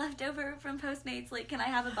you have leftover from Postmates, like can I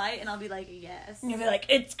have a bite? And I'll be like, yes. And you'll be like,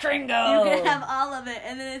 it's Kringle. You can have all of it,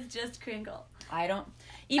 and then it's just Kringle. I don't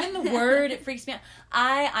even the word, it freaks me out.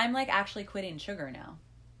 I'm like actually quitting sugar now.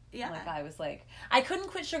 Yeah. Like I was like, I couldn't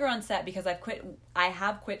quit sugar on set because I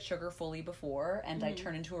have quit sugar fully before, and I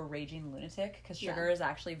turn into a raging lunatic because sugar is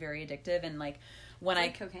actually very addictive. And like when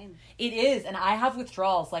it's like cocaine. It is, and I have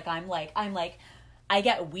withdrawals. Like I'm like I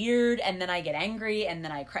get weird, and then I get angry, and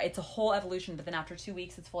then I cry. It's a whole evolution. But then after 2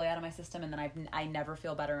 weeks, it's fully out of my system, and then I never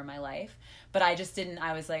feel better in my life. But I just didn't.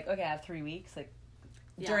 I was like, okay, I have 3 weeks. Like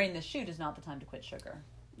during the shoot is not the time to quit sugar.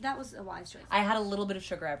 That was a wise choice. I had a little bit of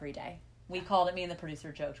sugar every day. We called it. Me and the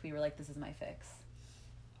producer joked. We were like, "This is my fix."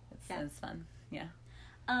 It's fun. Yeah.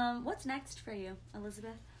 What's next for you,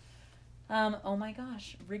 Elisabeth? Oh my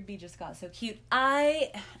gosh, Rigby just got so cute.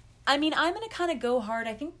 I mean, I'm gonna kind of go hard.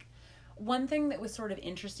 I think one thing that was sort of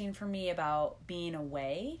interesting for me about being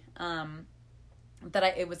away,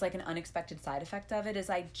 it was like an unexpected side effect of it, is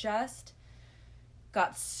I just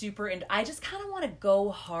got super into. I just kind of want to go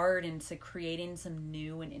hard into creating some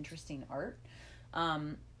new and interesting art.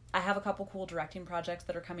 I have a couple cool directing projects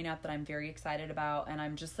that are coming up that I'm very excited about, and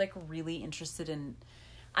I'm just like really interested in,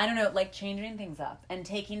 I don't know, like changing things up and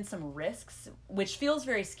taking some risks, which feels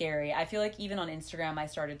very scary. I feel like even on Instagram, I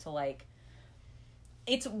started to like,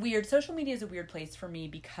 it's weird. Social media is a weird place for me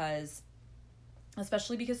because,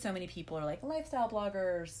 especially because so many people are like lifestyle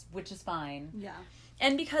bloggers, which is fine. Yeah.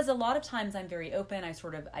 And because a lot of times I'm very open,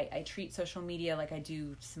 I treat social media like I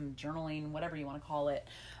do some journaling, whatever you want to call it.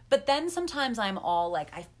 But then sometimes I'm all like,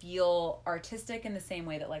 I feel artistic in the same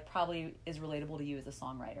way that like probably is relatable to you as a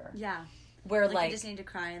songwriter. Yeah. Where like you just need to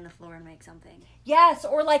cry on the floor and make something. Yes,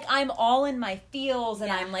 or like I'm all in my feels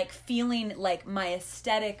and I'm like feeling like my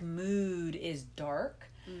aesthetic mood is dark.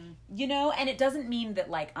 You know, and it doesn't mean that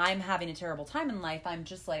like I'm having a terrible time in life. I'm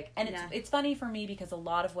just like, and it's funny for me because a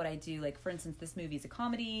lot of what I do, like for instance, this movie is a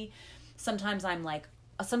comedy. Sometimes I'm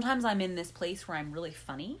in this place where I'm really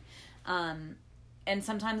funny. And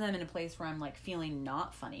sometimes I'm in a place where I'm like feeling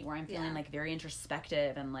not funny, where I'm feeling like very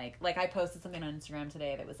introspective and like I posted something on Instagram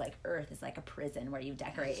today that was like, Earth is like a prison where you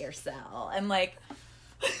decorate your cell. And like,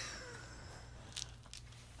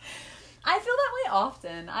 I feel that way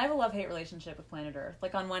often. I have a love-hate relationship with planet Earth.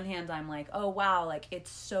 Like on one hand, I'm like, oh wow, like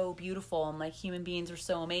it's so beautiful and like human beings are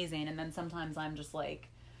so amazing. And then sometimes I'm just like,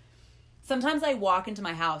 sometimes I walk into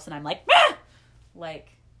my house and I'm like, ah!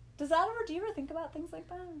 Like, Do you ever think about things like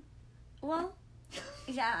that? Well,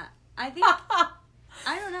 yeah. I think,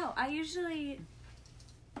 I don't know. I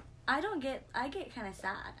get kind of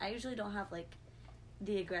sad. I usually don't have, like,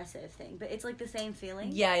 the aggressive thing, but it's, like, the same feeling.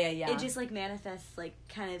 Yeah. It just, like, manifests, like,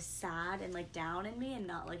 kind of sad and, like, down in me and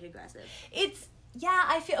not, like, aggressive.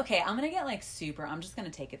 I feel, okay, I'm gonna get, like, I'm just gonna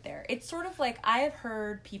take it there. It's sort of, like, I have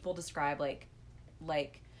heard people describe,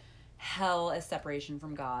 like, hell as separation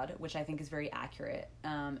from God, which I think is very accurate.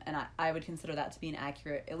 And I would consider that to be an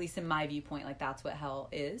accurate, at least in my viewpoint, like, that's what hell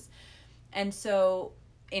is. And so,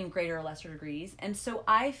 in greater or lesser degrees. And so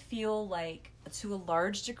I feel like, to a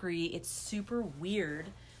large degree, it's super weird.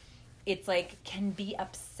 It's, like, can be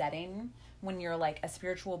upsetting when you're, like, a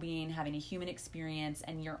spiritual being having a human experience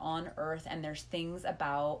and you're on earth and there's things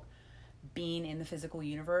about being in the physical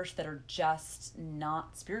universe that are just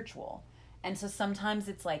not spiritual. And so sometimes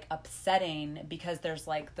it's, like, upsetting because there's,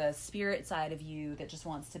 like, the spirit side of you that just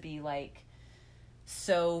wants to be, like,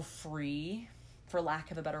 so free, for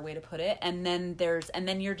lack of a better way to put it. And then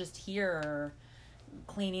you're just here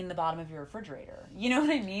cleaning the bottom of your refrigerator. You know what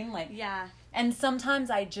I mean? Like, yeah. And sometimes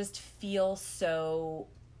I just feel so,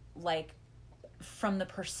 like, from the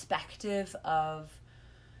perspective of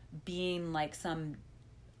being, like,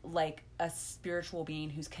 a spiritual being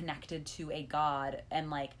who's connected to a God and,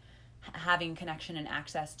 like, having connection and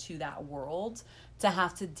access to that world, to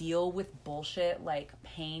have to deal with bullshit like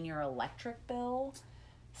paying your electric bill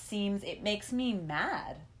it makes me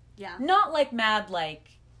mad. Yeah. Not, like, mad like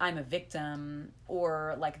I'm a victim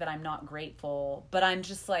or, like, that I'm not grateful, but I'm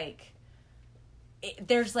just, like,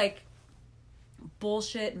 there's, like,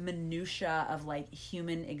 bullshit minutia of, like,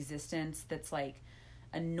 human existence that's, like,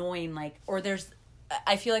 annoying, like, or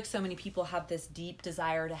I feel like so many people have this deep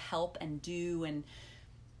desire to help and do,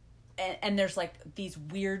 and there's, like, these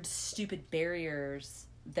weird, stupid barriers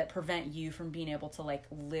that prevent you from being able to, like,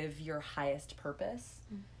 live your highest purpose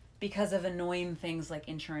because of annoying things like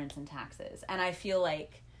insurance and taxes. And I feel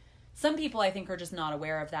like some people, I think, are just not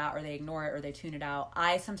aware of that, or they ignore it, or they tune it out.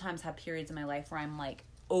 I sometimes have periods in my life where I'm, like,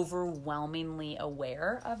 overwhelmingly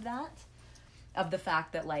aware of that, of the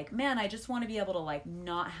fact that, like, man, I just want to be able to, like,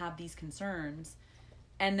 not have these concerns.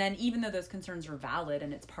 And then even though those concerns are valid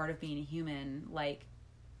and it's part of being a human, like,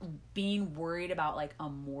 being worried about, like, a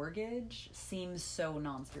mortgage seems so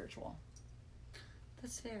non-spiritual.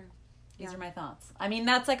 That's fair. These are my thoughts. I mean,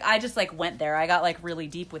 that's, like, I just, like, went there. I got, like, really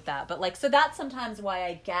deep with that. But, like, so that's sometimes why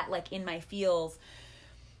I get, like, in my feels.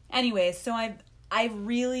 Anyways, so I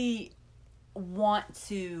really want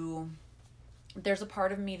to, there's a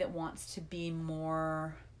part of me that wants to be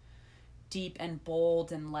more deep and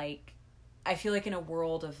bold and, like, I feel like in a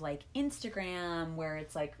world of, like, Instagram where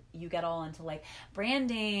it's, like, you get all into, like,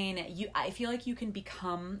 branding, I feel like you can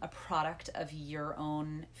become a product of your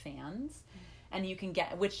own fans. And you can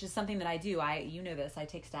get, which is something that I do. You know this, I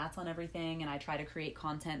take stats on everything and I try to create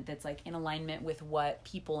content that's, like, in alignment with what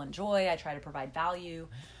people enjoy. I try to provide value.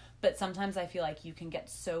 But sometimes I feel like you can get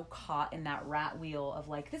so caught in that rat wheel of,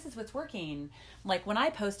 like, this is what's working. Like, when I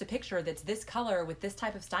post a picture that's this color with this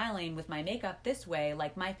type of styling with my makeup this way,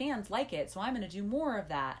 like, my fans like it, so I'm going to do more of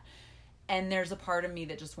that. And there's a part of me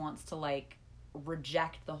that just wants to, like,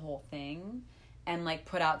 reject the whole thing and, like,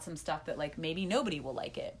 put out some stuff that, like, maybe nobody will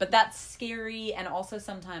like it. But that's scary and also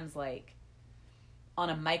sometimes, like, on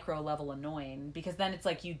a micro level annoying, because then it's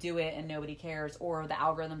like you do it and nobody cares, or the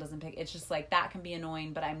algorithm doesn't pick. It's just, like, that can be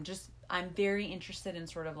annoying. But I'm very interested in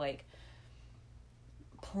sort of, like,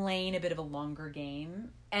 playing a bit of a longer game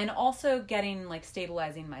and also getting, like,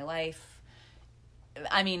 stabilizing my life.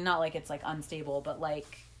 I mean, not like it's, like, unstable, but,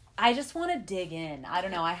 like, I just want to dig in. I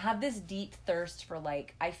don't know. I have this deep thirst for,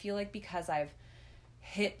 like, I feel like because I've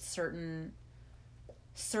hit certain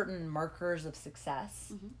markers of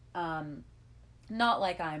success, not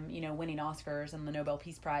like I'm, you know, winning Oscars and the Nobel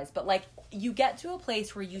Peace Prize, but, like, you get to a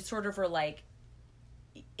place where you sort of are, like,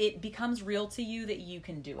 it becomes real to you that you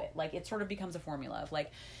can do it. Like, it sort of becomes a formula of,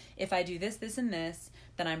 like, if I do this, this, and this,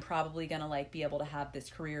 then I'm probably gonna, like, be able to have this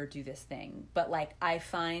career, do this thing. But, like, I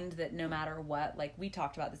find that no matter what, like, we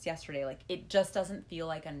talked about this yesterday, like, it just doesn't feel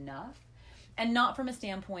like enough. And not from a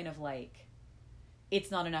standpoint of, like,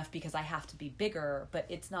 it's not enough because I have to be bigger, but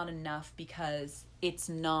it's not enough because it's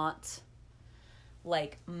not,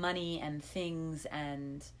 like, money and things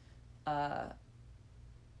and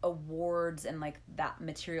awards and, like, that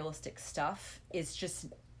materialistic stuff is just,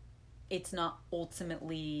 it's not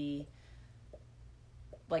ultimately,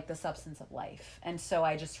 like, the substance of life. And so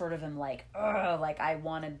I just sort of am like, like, I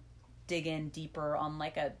want to dig in deeper on,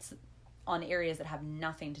 like, on areas that have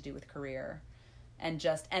nothing to do with career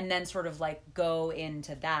and then sort of like go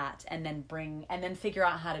into that and then figure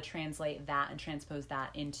out how to translate that and transpose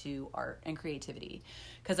that into art and creativity.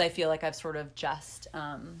 Because I feel like I've sort of just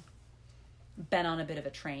been on a bit of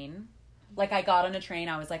a train. Like I got on a train,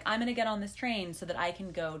 I was like, I'm going to get on this train so that I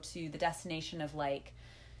can go to the destination of like,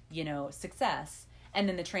 you know, success. And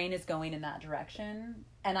then the train is going in that direction.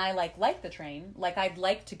 And I like the train. Like I'd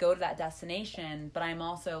like to go to that destination, but I'm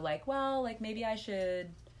also like, well, like maybe I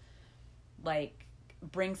should like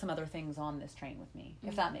bring some other things on this train with me,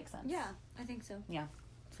 if that makes sense. Yeah, I think so. Yeah.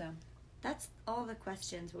 So that's all the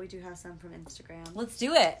questions, but we do have some from Instagram. Let's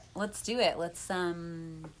do it. Let's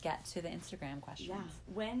get to the Instagram questions. Yeah.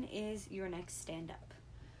 When is your next stand-up?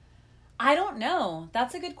 I don't know.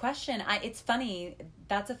 That's a good question. It's funny.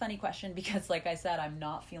 That's a funny question because, like I said, I'm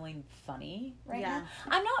not feeling funny right now.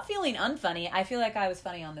 I'm not feeling unfunny. I feel like I was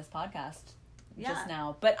funny on this podcast just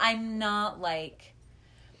now, but I'm not like.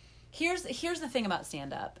 Here's the thing about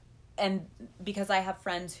stand-up, and because I have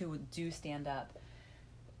friends who do stand-up,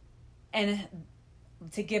 and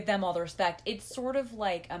to give them all the respect, it's sort of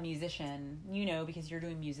like a musician, you know, because you're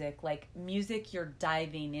doing music. Like, music you're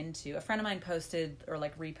diving into. A friend of mine posted or,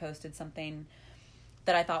 like, reposted something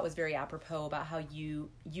that I thought was very apropos about how you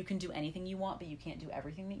can do anything you want, but you can't do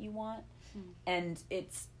everything that you want. And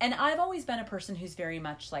I've always been a person who's very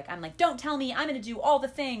much like, I'm like, don't tell me, I'm going to do all the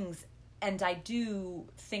things. And I do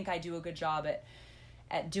think I do a good job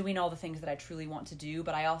at doing all the things that I truly want to do,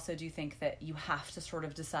 but I also do think that you have to sort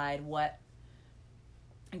of decide what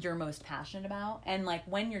you're most passionate about. And like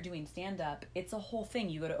when you're doing stand-up, it's a whole thing.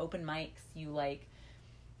 You go to open mics, you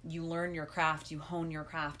learn your craft, you hone your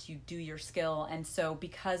craft, you do your skill. And so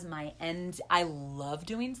because I love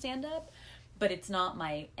doing stand-up, but it's not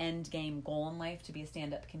my end game goal in life to be a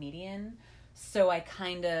stand-up comedian. So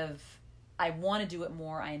I want to do it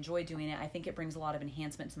more. I enjoy doing it. I think it brings a lot of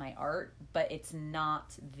enhancement to my art, but it's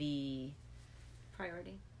not the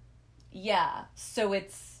priority. Yeah. So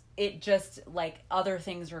it just like other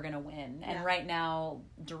things are going to win. And right now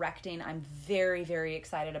directing, I'm very, very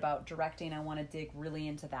excited about directing. I want to dig really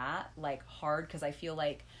into that like hard. 'Cause I feel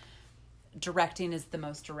like directing is the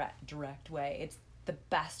most direct way. It's the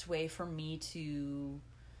best way for me to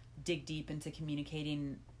dig deep into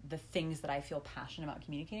communicating the things that I feel passionate about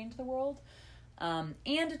communicating to the world. And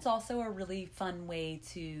it's also a really fun way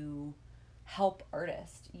to help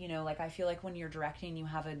artists. You know, like I feel like when you're directing, you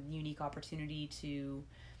have a unique opportunity to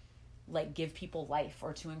like give people life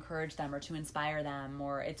or to encourage them or to inspire them,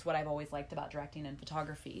 or it's what I've always liked about directing and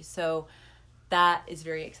photography. So that is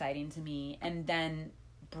very exciting to me. And then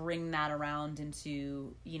bring that around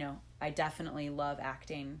into, you know, I definitely love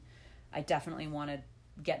acting. I definitely want to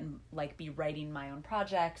be writing my own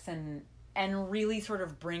projects and really sort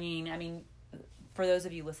of bringing, I mean, for those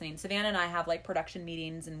of you listening, Savannah and I have like production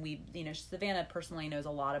meetings, and we, you know, Savannah personally knows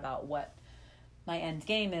a lot about what my end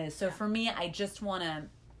game is. So for me, I just want to,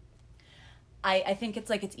 I think it's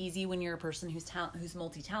like, it's easy when you're a person who's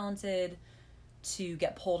multi-talented to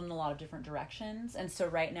get pulled in a lot of different directions. And so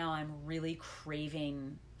right now I'm really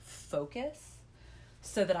craving focus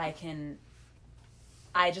so that I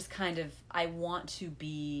want to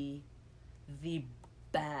be the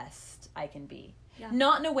best I can be. Yeah.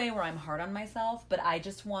 Not in a way where I'm hard on myself, but I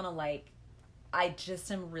just want to I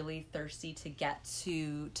just am really thirsty to get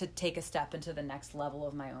to take a step into the next level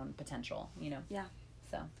of my own potential, you know? Yeah.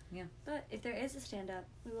 So, yeah. But if there is a stand-up,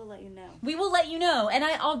 we will let you know. We will let you know. And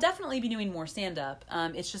I'll definitely be doing more stand-up.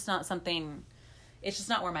 It's just not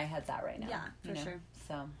where my head's at right now. Yeah, for sure.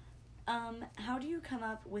 So. How do you come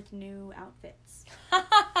up with new outfits?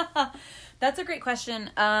 That's a great question.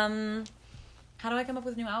 How do I come up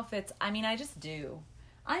with new outfits? I mean, I just do.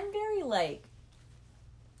 I'm very, like,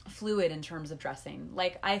 fluid in terms of dressing.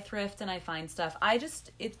 Like, I thrift and I find stuff.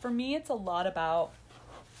 For me, it's a lot about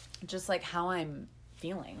just, like, how I'm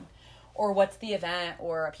feeling. Or what's the event.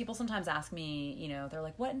 Or people sometimes ask me, you know, they're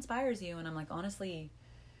like, what inspires you? And I'm like, honestly,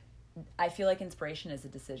 I feel like inspiration is a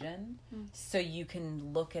decision. So you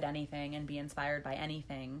can look at anything and be inspired by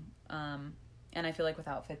anything. And I feel like with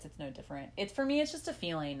outfits, it's no different. For me, it's just a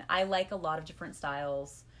feeling. I like a lot of different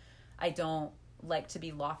styles. I don't like to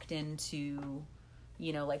be locked into,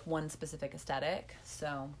 you know, like one specific aesthetic.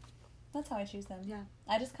 So that's how I choose them. Yeah.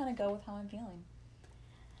 I just kind of go with how I'm feeling.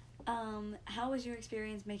 How was your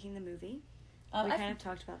experience making the movie? We kind of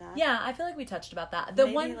talked about that. Yeah, I feel like we touched about that.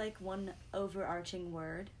 Maybe one overarching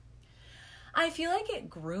word. I feel like it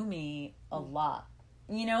grew me a lot.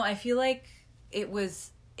 You know, I feel like it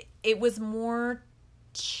was more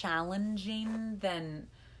challenging than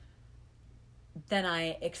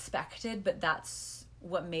I expected, but that's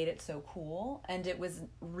what made it so cool. And it was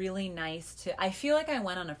really nice I feel like I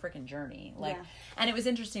went on a freaking journey. Like, Yeah. And it was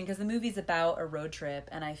interesting because the movie's about a road trip,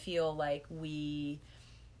 and I feel like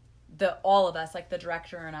all of us, like the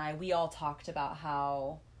director and I, we all talked about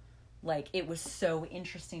how, like, it was so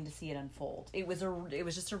interesting to see it unfold. It was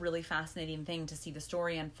just a really fascinating thing to see the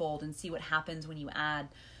story unfold and see what happens when you add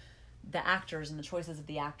the actors and the choices of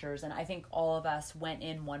the actors. And I think all of us went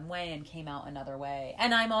in one way and came out another way.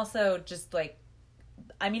 And I'm also just like,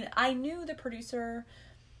 I mean, I knew the producer.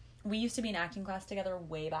 We used to be in acting class together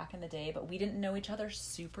way back in the day, but we didn't know each other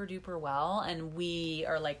super duper well. And we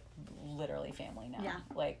are like literally family now. Yeah.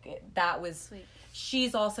 Like that was, Sweet.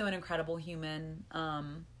 She's also an incredible human.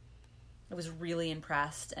 I was really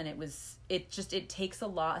impressed, and it takes a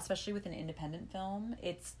lot, especially with an independent film.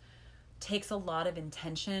 Takes a lot of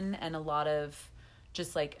intention and a lot of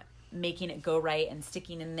just like making it go right and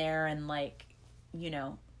sticking in there and like, you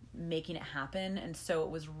know, making it happen. And so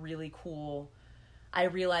it was really cool. I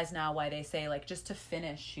realize now why they say like just to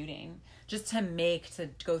finish shooting, just to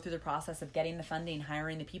go through the process of getting the funding,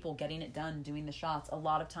 hiring the people, getting it done, doing the shots. A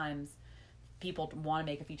lot of times people want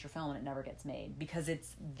to make a feature film and it never gets made because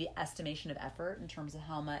it's the estimation of effort in terms of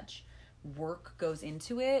how much work goes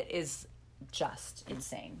into it is just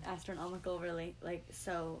insane. Astronomical, really, like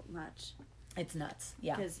so much. It's nuts.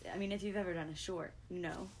 Yeah. Because, I mean, if you've ever done a short, you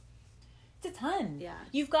know. It's a ton. Yeah.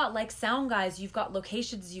 You've got like sound guys, you've got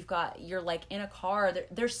locations, you're like in a car.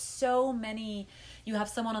 There's so many. You have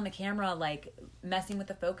someone on the camera like messing with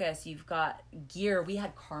the focus. You've got gear. We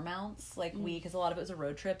had car mounts because a lot of it was a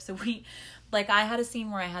road trip. So I had a scene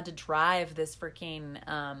where I had to drive this freaking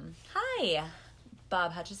hi,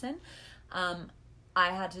 Bob Hutchison.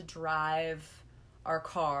 I had to drive our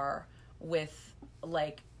car with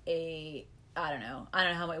like I don't know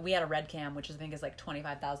how much. We had a Red Cam, which I think is like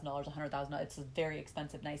 $25,000, $100,000. It's a very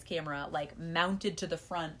expensive, nice camera, like mounted to the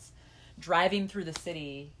front, driving through the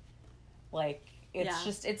city. Like it's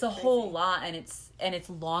a crazy. Whole lot, and it's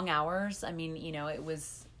long hours. I mean, you know, it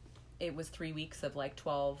was 3 weeks of like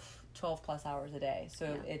 12 plus hours a day.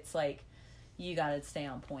 So it's like you got to stay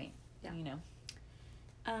on point. Yeah. You know.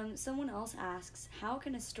 Someone else asks, how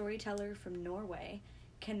can a storyteller from Norway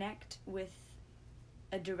connect with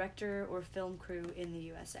a director or film crew in the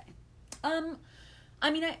USA?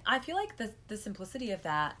 I mean, I feel like the simplicity of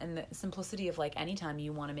that and the simplicity of like anytime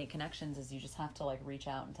you want to make connections is you just have to like reach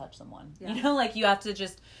out and touch someone. Yeah. You know, like you have to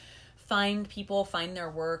just find people, find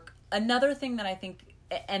their work. Another thing that I think,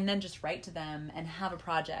 and then just write to them and have a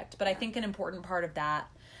project. But I think an important part of that,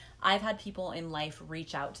 I've had people in life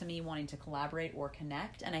reach out to me wanting to collaborate or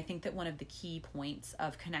connect. And I think that one of the key points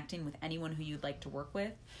of connecting with anyone who you'd like to work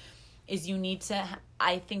with is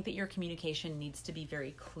I think that your communication needs to be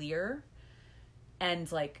very clear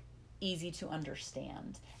and like easy to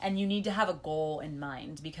understand. And you need to have a goal in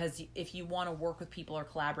mind, because if you want to work with people or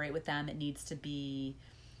collaborate with them, it needs to be,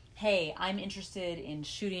 hey, I'm interested in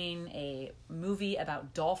shooting a movie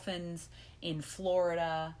about dolphins in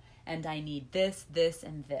Florida and I need this, this,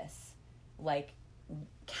 and this. Like,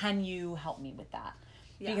 can you help me with that?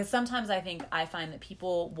 Yeah. Because sometimes I find that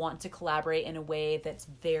people want to collaborate in a way that's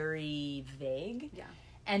very vague. Yeah.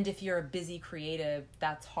 And if you're a busy creative,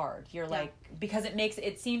 that's hard. You're like, because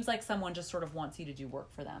it seems like someone just sort of wants you to do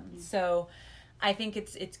work for them. Mm-hmm. So I think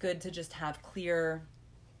it's good to just have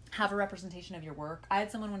a representation of your work. I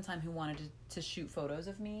had someone one time who wanted to shoot photos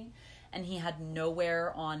of me, and he had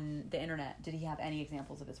nowhere on the internet did he have any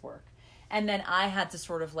examples of his work. And then I had to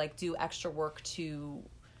sort of like do extra work to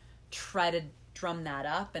try to drum that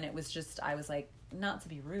up, and it was just, I was like, not to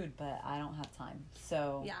be rude, but I don't have time.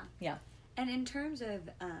 So yeah. And in terms of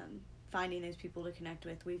finding those people to connect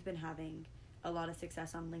with, we've been having a lot of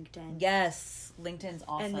success on LinkedIn. Yes, LinkedIn's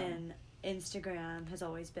awesome. And then Instagram has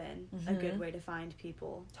always been a good way to find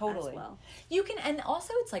people totally as well. You can, and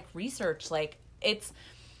also it's like research, like it's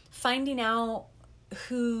finding out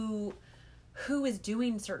who is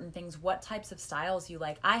doing certain things, what types of styles you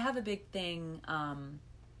like. I have a big thing,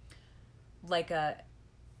 like a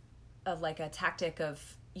tactic of,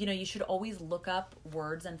 you know, you should always look up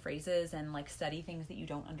words and phrases and like study things that you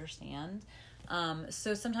don't understand.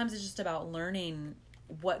 So sometimes it's just about learning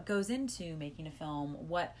what goes into making a film,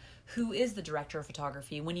 who is the director of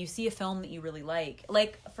photography. When you see a film that you really like,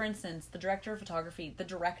 for instance, the director of photography, the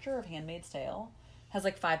director of Handmaid's Tale has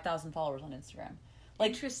like 5,000 followers on Instagram.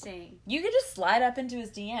 Like, interesting. You could just slide up into his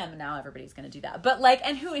DM. Now everybody's going to do that. But like,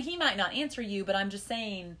 and he might not answer you, but I'm just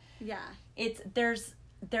saying,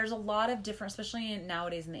 there's a lot of different, especially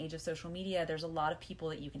nowadays in the age of social media, there's a lot of people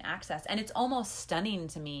that you can access. And it's almost stunning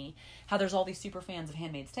to me how there's all these super fans of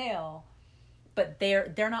Handmaid's Tale, but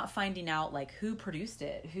they're not finding out like who produced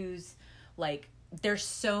it, who's like there's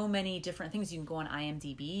so many different things. You can go on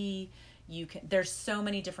IMDb. There's so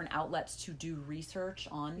many different outlets to do research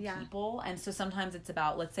on people. And so sometimes it's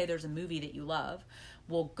about, let's say there's a movie that you love.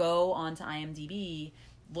 We'll go onto IMDb,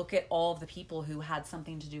 look at all of the people who had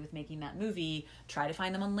something to do with making that movie, try to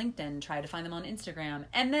find them on LinkedIn, try to find them on Instagram,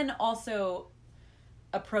 and then also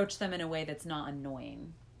approach them in a way that's not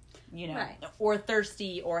annoying, or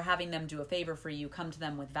thirsty, or having them do a favor for you, come to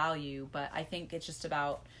them with value. But I think it's just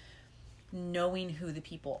about knowing who the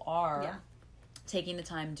people are, taking the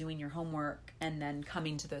time, doing your homework, and then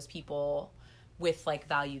coming to those people with like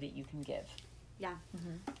value that you can give. Yeah.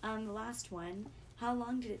 Mm-hmm. The last one, how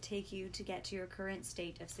long did it take you to get to your current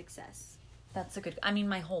state of success? That's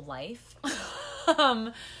my whole life.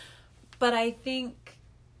 But I think,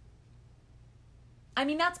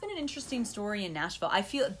 that's been an interesting story in Nashville. I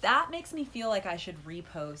feel that makes me feel like I should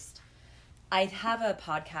repost. I have a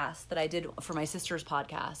podcast that I did for my sister's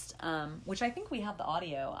podcast, which I think we have the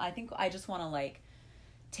audio. I think I just want to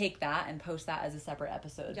take that and post that as a separate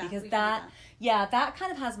episode, because that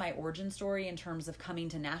kind of has my origin story in terms of coming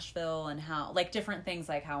to Nashville and how different things,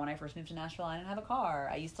 like how when I first moved to Nashville, I didn't have a car.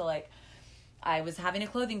 I used to I was having a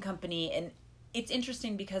clothing company, and it's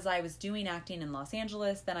interesting because I was doing acting in Los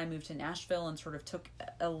Angeles. Then I moved to Nashville and sort of took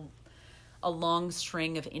a long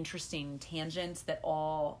string of interesting tangents that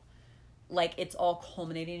all, it's all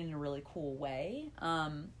culminating in a really cool way.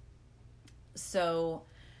 So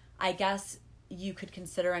I guess you could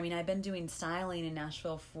consider, I've been doing styling in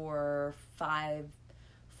Nashville for 4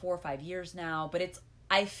 or 5 years now, but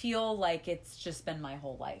I feel like it's just been my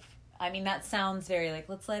whole life. That sounds very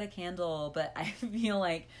let's light a candle, but I feel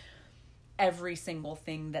like every single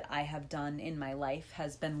thing that I have done in my life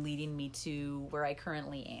has been leading me to where I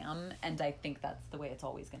currently am. And I think that's the way it's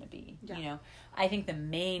always going to be. Yeah. I think the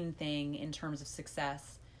main thing in terms of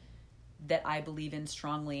success that I believe in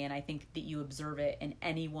strongly, and I think that you observe it in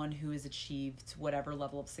anyone who has achieved whatever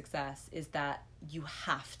level of success, is that you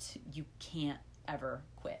can't ever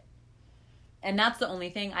quit. And that's the only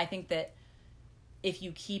thing. I think that if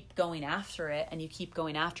you keep going after it, and you keep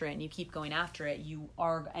going after it, and you keep going after it, you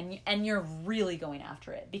are, and you're really going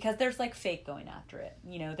after it, because there's fake going after it.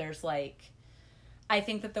 There's I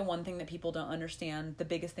think that the one thing that people don't understand, the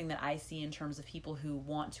biggest thing that I see in terms of people who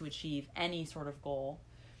want to achieve any sort of goal,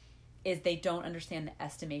 is they don't understand the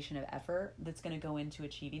estimation of effort that's going to go into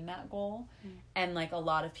achieving that goal. And a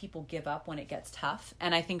lot of people give up when it gets tough.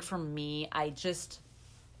 And I think for me, I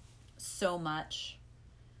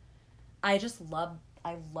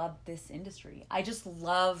love this industry. I just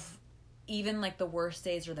love, even the worst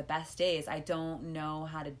days or the best days, I don't know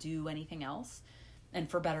how to do anything else. And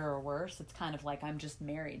for better or worse, it's kind of I'm just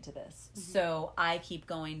married to this. Mm-hmm. So I keep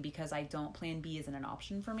going because plan B isn't an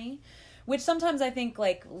option for me, which sometimes I think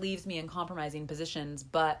leaves me in compromising positions,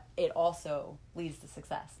 but it also leads to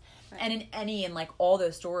success. Right. And in all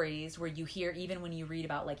those stories where you hear, even when you read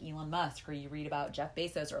about Elon Musk, or you read about Jeff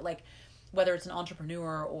Bezos, or whether it's an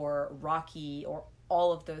entrepreneur or Rocky, or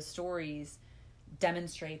all of those stories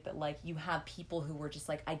demonstrate that you have people who were just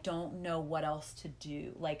I don't know what else to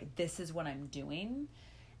do. This is what I'm doing.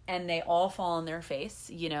 And they all fall on their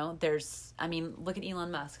face. There's, look at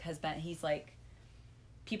Elon Musk. He's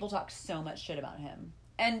people talk so much shit about him.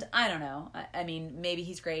 And I don't know. Maybe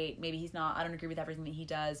he's great. Maybe he's not. I don't agree with everything that he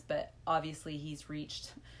does, but obviously he's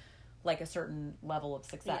reached a certain level of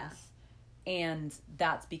success. Yeah. And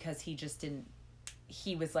that's because he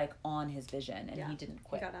was on his vision, and he didn't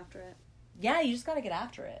quit. He got after it. Yeah, you just got to get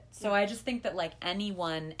after it. So I just think that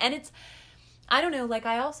anyone, and it's, I don't know,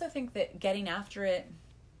 I also think that getting after it,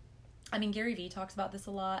 Gary Vee talks about this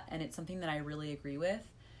a lot, and it's something that I really agree with.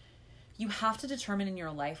 You have to determine in your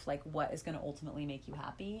life, what is going to ultimately make you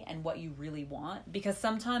happy and what you really want. Because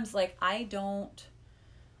sometimes, I don't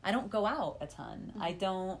go out a ton.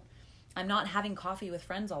 Mm-hmm. I'm not having coffee with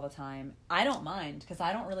friends all the time. I don't mind, because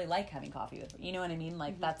I don't really like having coffee with, you know what I mean?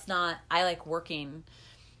 Mm-hmm. That's not, I like working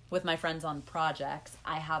with my friends on projects.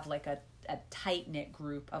 I have a tight-knit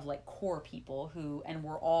group of core people who, and we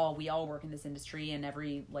all work in this industry, and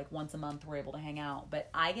every once a month we're able to hang out. But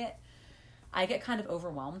I get kind of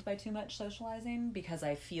overwhelmed by too much socializing, because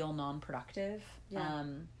I feel non-productive,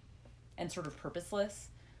 and sort of purposeless.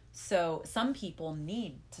 So some people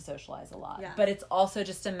need to socialize a lot, but it's also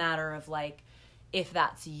just a matter of if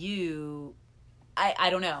that's you, I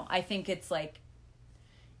don't know. I think it's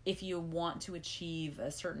if you want to achieve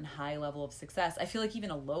a certain high level of success, I feel even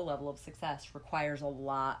a low level of success requires a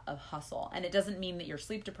lot of hustle. And it doesn't mean that you're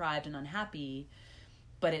sleep deprived and unhappy,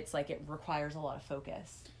 but it's it requires a lot of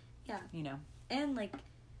focus. Yeah. And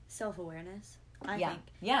self-awareness, I think.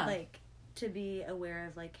 Yeah. To be aware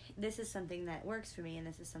of this is something that works for me, and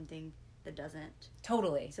this is something that doesn't.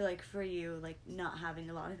 Totally. So, like, for you, like, not having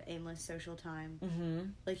a lot of aimless social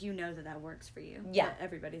time, like, you know that works for you. Yeah. That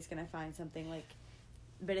everybody's going to find something, like,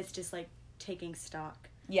 but it's just, like, taking stock.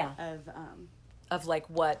 Yeah. Of like,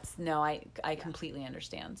 what's, no, I completely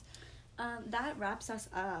understand. That wraps us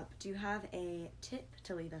up. Do you have a tip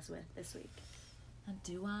to leave us with this week?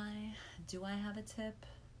 Do I have a tip?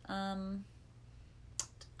 I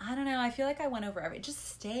don't know. I feel like I went over just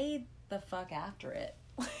stay the fuck after it.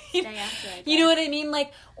 Stay after it. You know what I mean?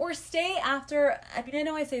 Like, or stay after, I mean, I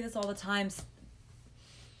know I say this all the time.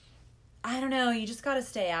 I don't know. You just got to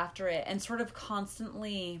stay after it and sort of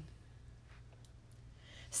constantly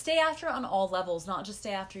stay after it on all levels, not just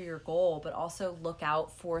stay after your goal, but also look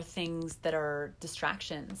out for things that are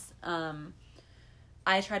distractions.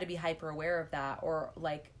 I try to be hyper aware of that, or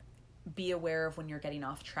like be aware of when you're getting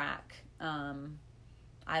off track.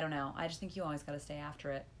 I don't know. I just think you always got to stay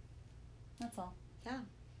after it. That's all. Yeah.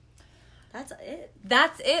 That's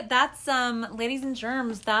it. That's ladies and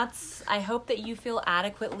germs. I hope that you feel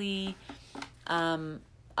adequately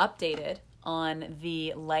updated on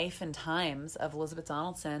the life and times of Elisabeth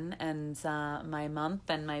Donaldson and my month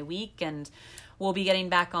and my week, and we'll be getting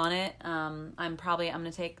back on it. I'm going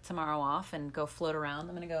to take tomorrow off and go float around.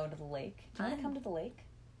 I'm going to go to the lake. Do you want to come to the lake?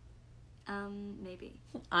 Maybe.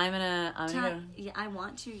 I'm gonna yeah, I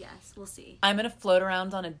want to, yes. We'll see. I'm gonna float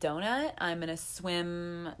around on a donut. I'm gonna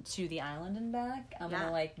swim to the island and back. I'm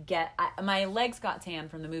gonna like my legs got tan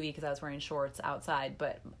from the movie because I was wearing shorts outside,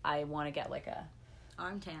 but I want to get like a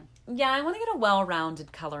arm tan. Yeah, I want to get a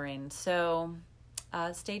well-rounded coloring. So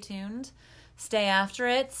stay tuned, stay after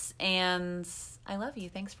it, and I love you.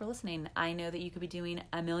 Thanks for listening. I know that you could be doing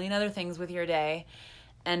a million other things with your day,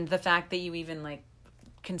 and the fact that you even like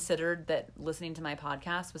considered that listening to my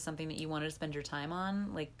podcast was something that you wanted to spend your time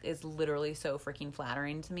on, like, is literally so freaking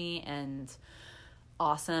flattering to me and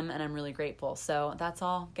awesome, and I'm really grateful. So that's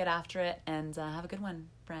all. Get after it, and have a good one,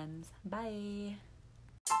 friends. Bye.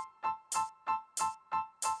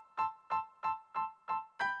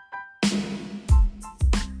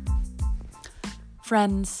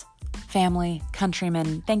 Friends, family,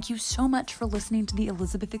 countrymen, thank you so much for listening to the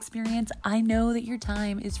Elisabeth Experience. I know that your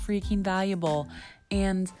time is freaking valuable,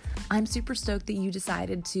 and I'm super stoked that you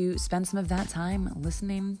decided to spend some of that time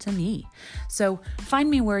listening to me. So find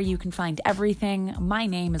me where you can find everything. My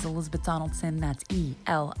name is Elisabeth Donaldson. That's Elisabeth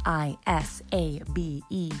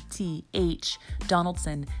Donaldson,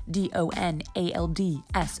 Donaldson.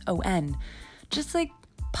 Just like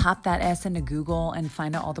pop that S into Google and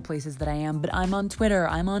find out all the places that I am. But I'm on Twitter,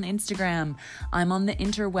 I'm on Instagram, I'm on the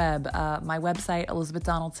interweb. My website,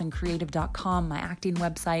 ElisabethDonaldsonCreative.com, my acting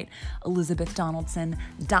website,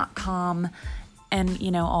 ElisabethDonaldson.com, and,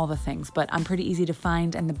 you know, all the things. But I'm pretty easy to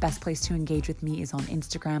find, and the best place to engage with me is on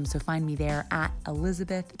Instagram, so find me there at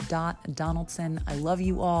Elisabeth.Donaldson. I love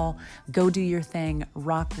you all. Go do your thing,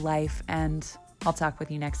 rock life, and I'll talk with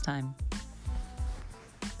you next time.